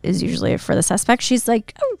that is usually for the suspect, she's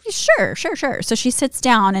like, oh, sure. So she sits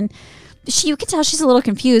down and you can tell she's a little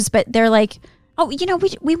confused, but they're like, oh,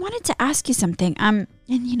 we wanted to ask you something. And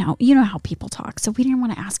you know how people talk. So we didn't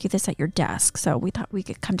want to ask you this at your desk. So we thought we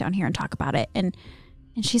could come down here and talk about it. And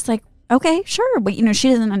she's like, okay, sure. But she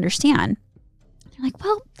doesn't understand. They're like,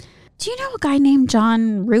 well, do you know a guy named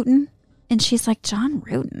John Rutten? And she's like, John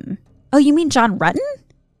Rutten? Oh, you mean John Rutten?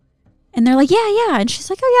 And they're like, yeah. And she's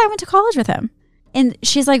like, oh yeah, I went to college with him. And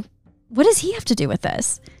she's like, what does he have to do with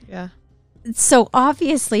this? Yeah. So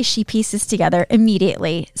obviously she pieces together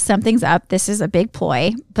immediately. Something's up. This is a big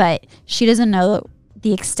ploy, but she doesn't know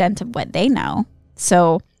the extent of what they know.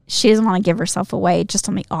 So she doesn't want to give herself away just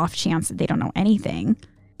on the off chance that they don't know anything.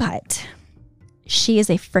 But she is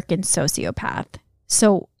a freaking sociopath.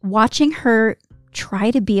 So watching her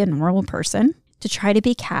try to be a normal person, to try to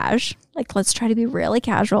be cash, like let's try to be really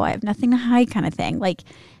casual, I have nothing to hide kind of thing. Like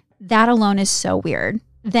that alone is so weird.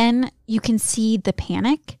 Then you can see the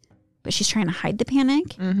panic, but she's trying to hide the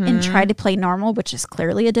panic and try to play normal, which is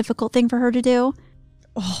clearly a difficult thing for her to do.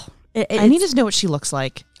 Oh, I need to know what she looks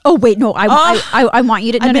like. Oh wait, no, I want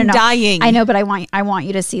you to. I've been dying. I know, but I want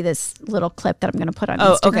you to see this little clip that I'm going to put on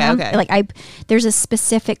Instagram. Okay. Like there's a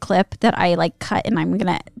specific clip that I like cut, and I'm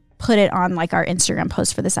going to put it on like our Instagram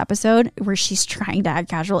post for this episode where she's trying to act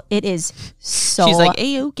casual. It is so. She's like,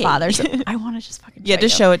 "Hey, okay." Bothersome. I want to just fucking.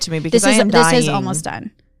 Just show it to me because I am dying. This is almost done.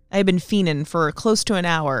 I've been fiending for close to an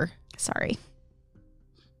hour. Sorry.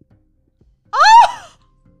 Oh!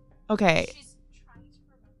 Okay.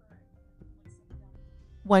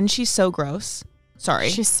 One, she's so gross. Sorry.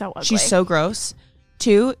 She's so ugly. She's so gross.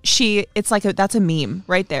 Two, it's like that's a meme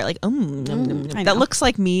right there. Like, that looks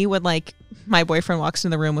like me when like my boyfriend walks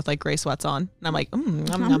in the room with like gray sweats on, and I'm like,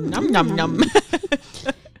 nom.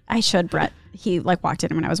 I showed Brett. He like walked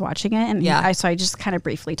in when I was watching it, and so I just kind of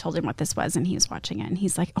briefly told him what this was, and he was watching it, and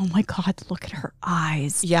he's like, "Oh my god, look at her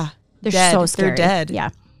eyes! Yeah, they're dead. So scary. They're dead. Yeah."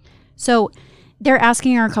 So they're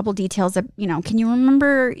asking her a couple details. That, can you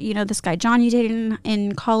remember? This guy John you dated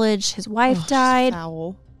in college. His wife died.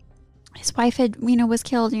 Foul. His wife had was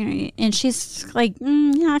killed. And she's like,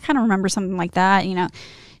 yeah, I kind of remember something like that.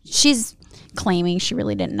 She's claiming she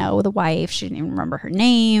really didn't know the wife. She didn't even remember her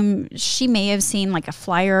name. She may have seen like a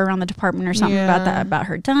flyer around the department or something about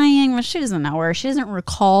her dying, but she doesn't know her. She doesn't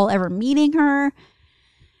recall ever meeting her.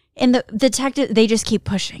 And the detective, they just keep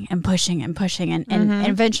pushing and pushing and pushing. And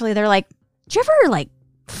eventually they're like, did you ever like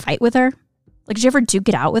fight with her? Like, did you ever duke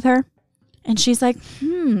it out with her? And she's like,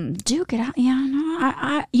 Duke, it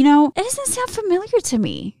doesn't sound familiar to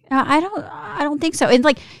me. I don't think so. And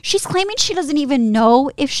like, she's claiming she doesn't even know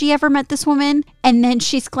if she ever met this woman. And then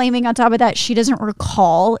she's claiming on top of that, she doesn't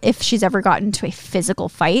recall if she's ever gotten into a physical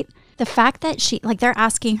fight. The fact that they're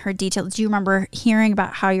asking her details. Do you remember hearing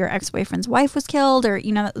about how your ex-boyfriend's wife was killed, or,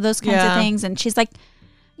 those kinds of things? And she's like,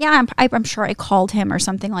 yeah, I'm sure I called him or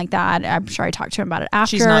something like that. I'm sure I talked to him about it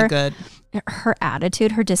after. She's not good. Her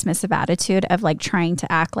attitude, her dismissive attitude of like trying to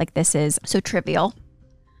act like this is so trivial.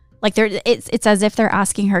 Like it's as if they're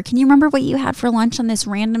asking her, can you remember what you had for lunch on this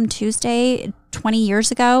random Tuesday 20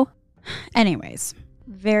 years ago? Anyways,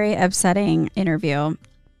 very upsetting interview.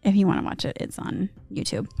 If you want to watch it, it's on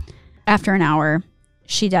YouTube. After an hour,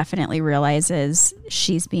 she definitely realizes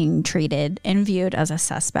she's being treated and viewed as a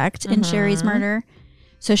suspect in Sherry's murder.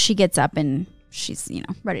 So she gets up and she's,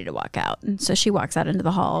 ready to walk out. And so she walks out into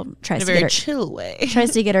the hall, tries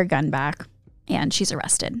to get her gun back, and she's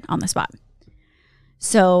arrested on the spot.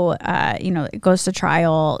 So, it goes to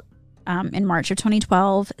trial. In March of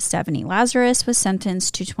 2012, Stephanie Lazarus was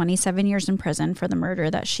sentenced to 27 years in prison for the murder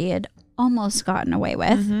that she had almost gotten away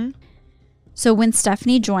with. Mm-hmm. So when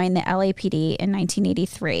Stephanie joined the LAPD in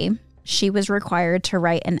 1983, she was required to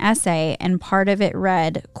write an essay, and part of it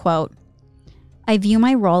read, quote, I view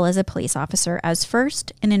my role as a police officer as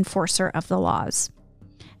first an enforcer of the laws.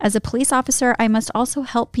 As a police officer, I must also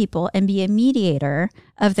help people and be a mediator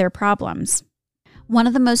of their problems. One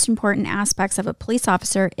of the most important aspects of a police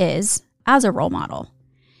officer is as a role model.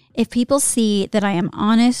 If people see that I am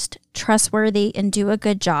honest, trustworthy, and do a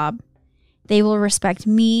good job, they will respect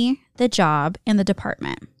me, the job, and the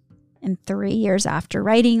department. And 3 years after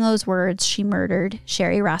writing those words, she murdered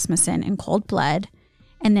Sherry Rasmussen in cold blood,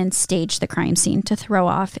 and then staged the crime scene to throw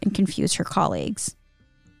off and confuse her colleagues.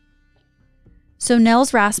 So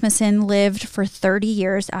Nels Rasmussen lived for 30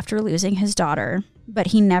 years after losing his daughter, but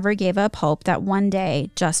he never gave up hope that one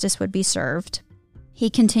day justice would be served. He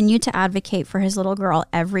continued to advocate for his little girl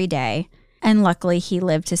every day, and luckily he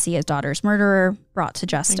lived to see his daughter's murderer brought to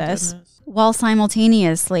justice, while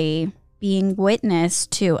simultaneously being witness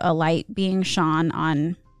to a light being shone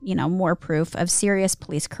on more proof of serious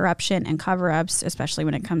police corruption and cover-ups, especially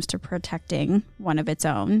when it comes to protecting one of its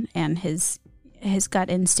own. And his gut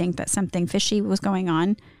instinct that something fishy was going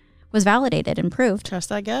on was validated and proved. Trust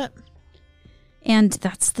that gut. And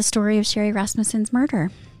that's the story of Sherry Rasmussen's murder.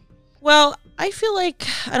 Well, I feel like,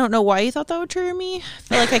 I don't know why you thought that would trigger me. I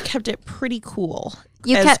feel like I kept it pretty cool.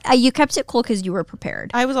 You kept it cool because you were prepared.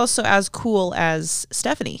 I was also as cool as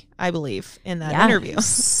Stephanie, I believe, in that interview.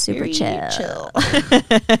 Super chill.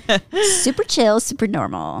 Super chill, super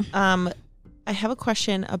normal. I have a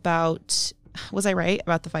question about, was I right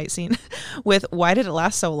about the fight scene? With why did it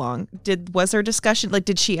last so long? Was there discussion? Like,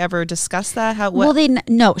 did she ever discuss that?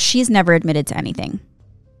 No, she's never admitted to anything.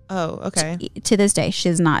 Oh, okay. To this day, she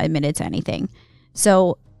has not admitted to anything.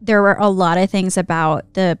 So there were a lot of things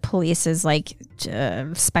about the police's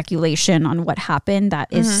speculation on what happened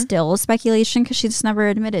that is still speculation because she's never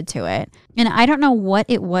admitted to it. And I don't know what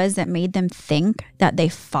it was that made them think that they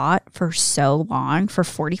fought for so long, for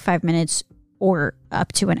 45 minutes or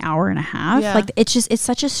up to an hour and a half. Yeah. It's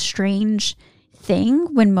such a strange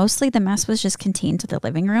thing when mostly the mess was just contained to the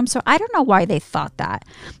living room. So I don't know why they thought that,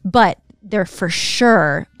 but there for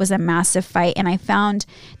sure was a massive fight. And I found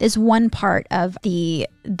this one part of the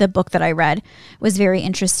book that I read was very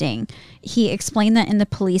interesting. He explained that in the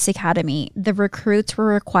police academy, the recruits were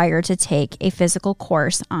required to take a physical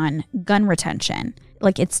course on gun retention.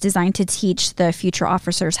 Like, it's designed to teach the future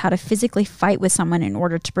officers how to physically fight with someone in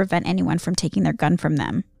order to prevent anyone from taking their gun from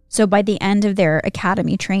them. So by the end of their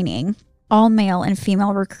academy training, all male and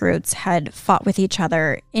female recruits had fought with each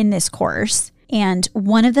other in this course. And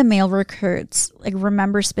one of the male recruits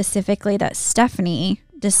remembers specifically that Stephanie,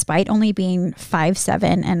 despite only being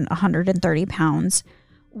 5'7" and 130 pounds,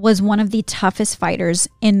 was one of the toughest fighters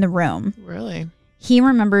in the room. Really? He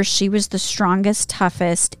remembers she was the strongest,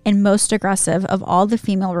 toughest, and most aggressive of all the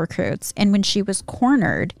female recruits. And when she was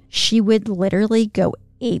cornered, she would literally go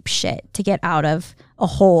ape shit to get out of a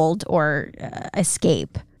hold or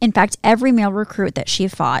escape. In fact, every male recruit that she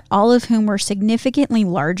fought, all of whom were significantly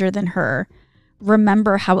larger than her,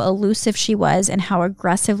 remember how elusive she was and how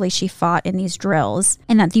aggressively she fought in these drills,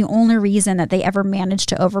 and that the only reason that they ever managed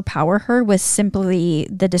to overpower her was simply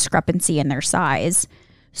the discrepancy in their size.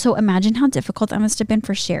 So imagine how difficult that must have been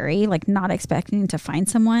for Sherry, not expecting to find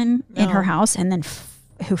someone in her house and then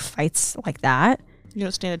who fights like that. You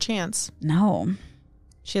don't stand a chance. No.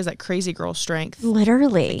 She has that crazy girl strength.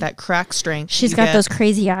 Literally. That crack strength. She's got those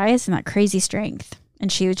crazy eyes and that crazy strength. And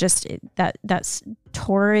she was just, that's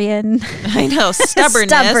Victorian. I know,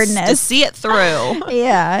 stubbornness to see it through.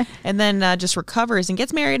 Yeah. And then just recovers and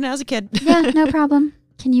gets married and has a kid. Yeah, no problem.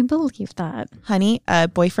 Can you believe that? Honey,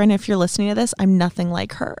 boyfriend, if you're listening to this, I'm nothing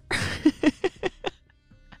like her.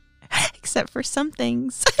 Except for some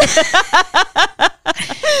things.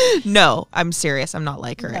 No, I'm serious. I'm not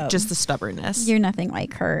like her. No. Just the stubbornness. You're nothing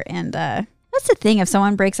like her. And that's the thing. If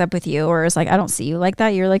someone breaks up with you or is like, I don't see you like that,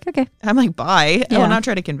 you're like, okay. I'm like, bye. I Yeah. will not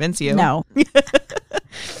try to convince you. No.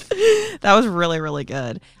 That was really, really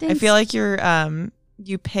good. Thanks. I feel like you're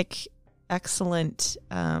you pick excellent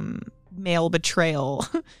male betrayal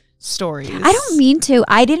stories. I don't mean to.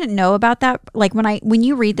 I didn't know about that. Like when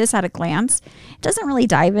you read this at a glance, it doesn't really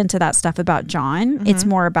dive into that stuff about John. Mm-hmm. It's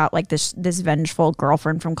more about like this vengeful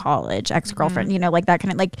girlfriend from college, ex-girlfriend, Mm-hmm. you know, like that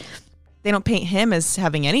kind of like. They don't paint him as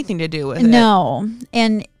having anything to do with it. No.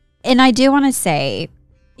 And I do want to say,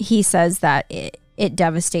 he says that it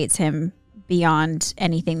devastates him beyond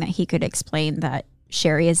anything that he could explain, that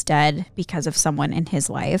Sherry is dead because of someone in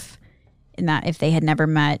his life, and that if they had never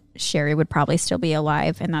met, Sherry would probably still be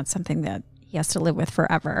alive, and that's something that he has to live with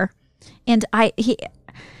forever. And I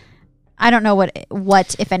don't know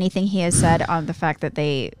what if anything he has said on the fact that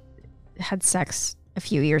they had sex a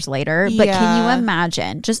few years later, but can you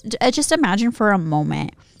imagine, just imagine for a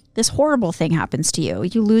moment, this horrible thing happens to you.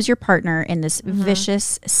 You lose your partner in this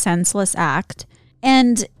vicious, senseless act,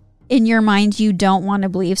 and in your mind, you don't want to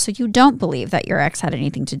believe, so you don't believe that your ex had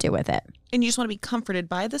anything to do with it. And you just want to be comforted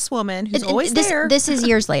by this woman who's always there. This is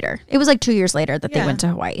years later. It was like 2 years later that they Yeah. went to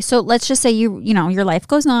Hawaii. So let's just say you know, your life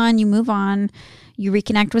goes on, you move on, you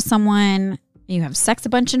reconnect with someone, you have sex a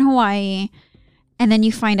bunch in Hawaii, and then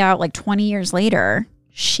you find out like 20 years later,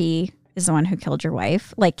 she is the one who killed your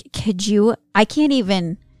wife. Like, could you, I can't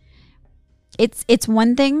even, it's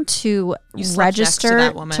one thing to You slept next to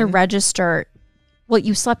that woman. register. Well,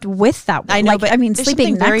 you slept with that woman. I know, like, but I mean, there's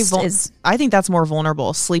sleeping something very next is, I think that's more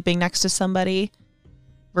vulnerable, sleeping next to somebody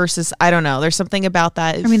versus, I don't know. There's something about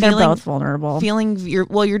that. I mean, they're both vulnerable.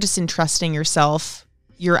 You're just entrusting yourself.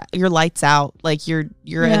 Your lights out. Like you're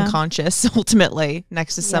Yeah. unconscious ultimately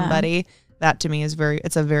next to Yeah. somebody. That to me is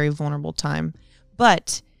it's a very vulnerable time.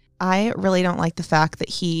 But I really don't like the fact that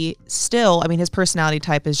he still, I mean, his personality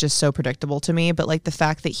type is just so predictable to me, but like the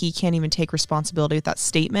fact that he can't even take responsibility with that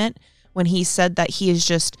statement when he said that he is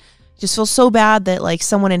just feels so bad that like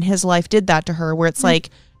someone in his life did that to her, where it's like,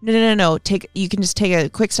 no. You can just take a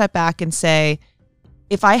quick step back and say,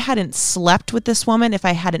 if I hadn't slept with this woman, if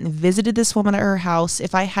I hadn't visited this woman at her house,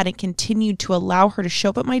 if I hadn't continued to allow her to show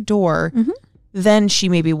up at my door, then she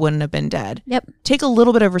maybe wouldn't have been dead. Yep. Take a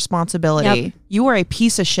little bit of responsibility. Yep. You are a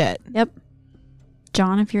piece of shit. Yep.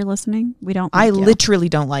 John, if you're listening, we don't I like you. literally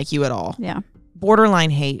don't like you at all. Yeah. Borderline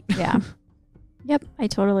hate. Yeah. Yep. I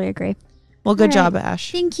totally agree. Well, good All right. job,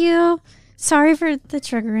 Ash. Thank you. Sorry for the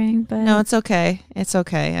triggering, but No, it's okay. It's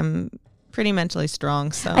okay. I'm pretty mentally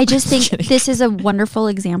strong, so I just think kidding. this is a wonderful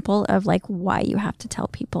example of like why you have to tell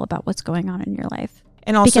people about what's going on in your life.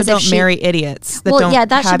 And also because if don't she- marry idiots that don't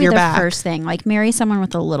that should have be your the back. first thing. Like marry someone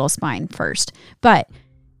with a little spine first. But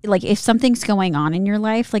like if something's going on in your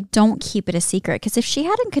life, like don't keep it a secret. Because if she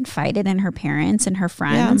hadn't confided in her parents and her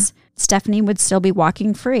friends, Stephanie would still be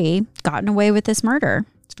walking free, gotten away with this murder.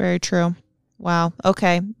 It's very true. Wow.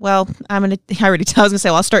 Okay. Well, I was gonna say,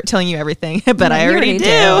 well, I'll start telling you everything, but Yeah, I you already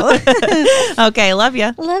already do. Okay. Love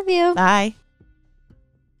you. Love you. Bye.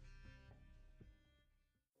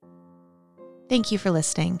 Thank you for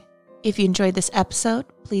listening. If you enjoyed this episode,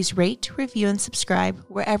 please rate, review, and subscribe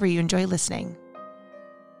wherever you enjoy listening.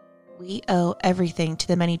 We owe everything to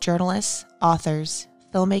the many journalists, authors,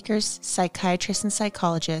 filmmakers, psychiatrists, and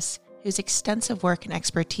psychologists whose extensive work and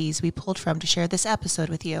expertise we pulled from to share this episode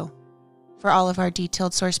with you. For all of our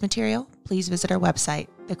detailed source material, please visit our website,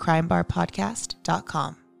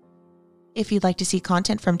 thecrimebarpodcast.com. If you'd like to see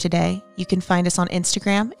content from today, you can find us on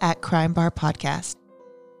Instagram at Crime Bar Podcast.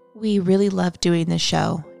 We really love doing this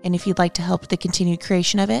show, and if you'd like to help with the continued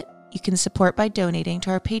creation of it, you can support by donating to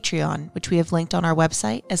our Patreon, which we have linked on our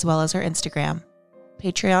website as well as our Instagram,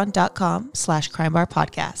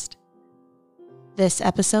 patreon.com/crimebarpodcast. This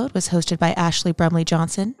episode was hosted by Ashley Brumley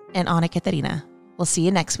Johnson and Anna Katharina. We'll see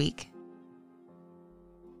you next week.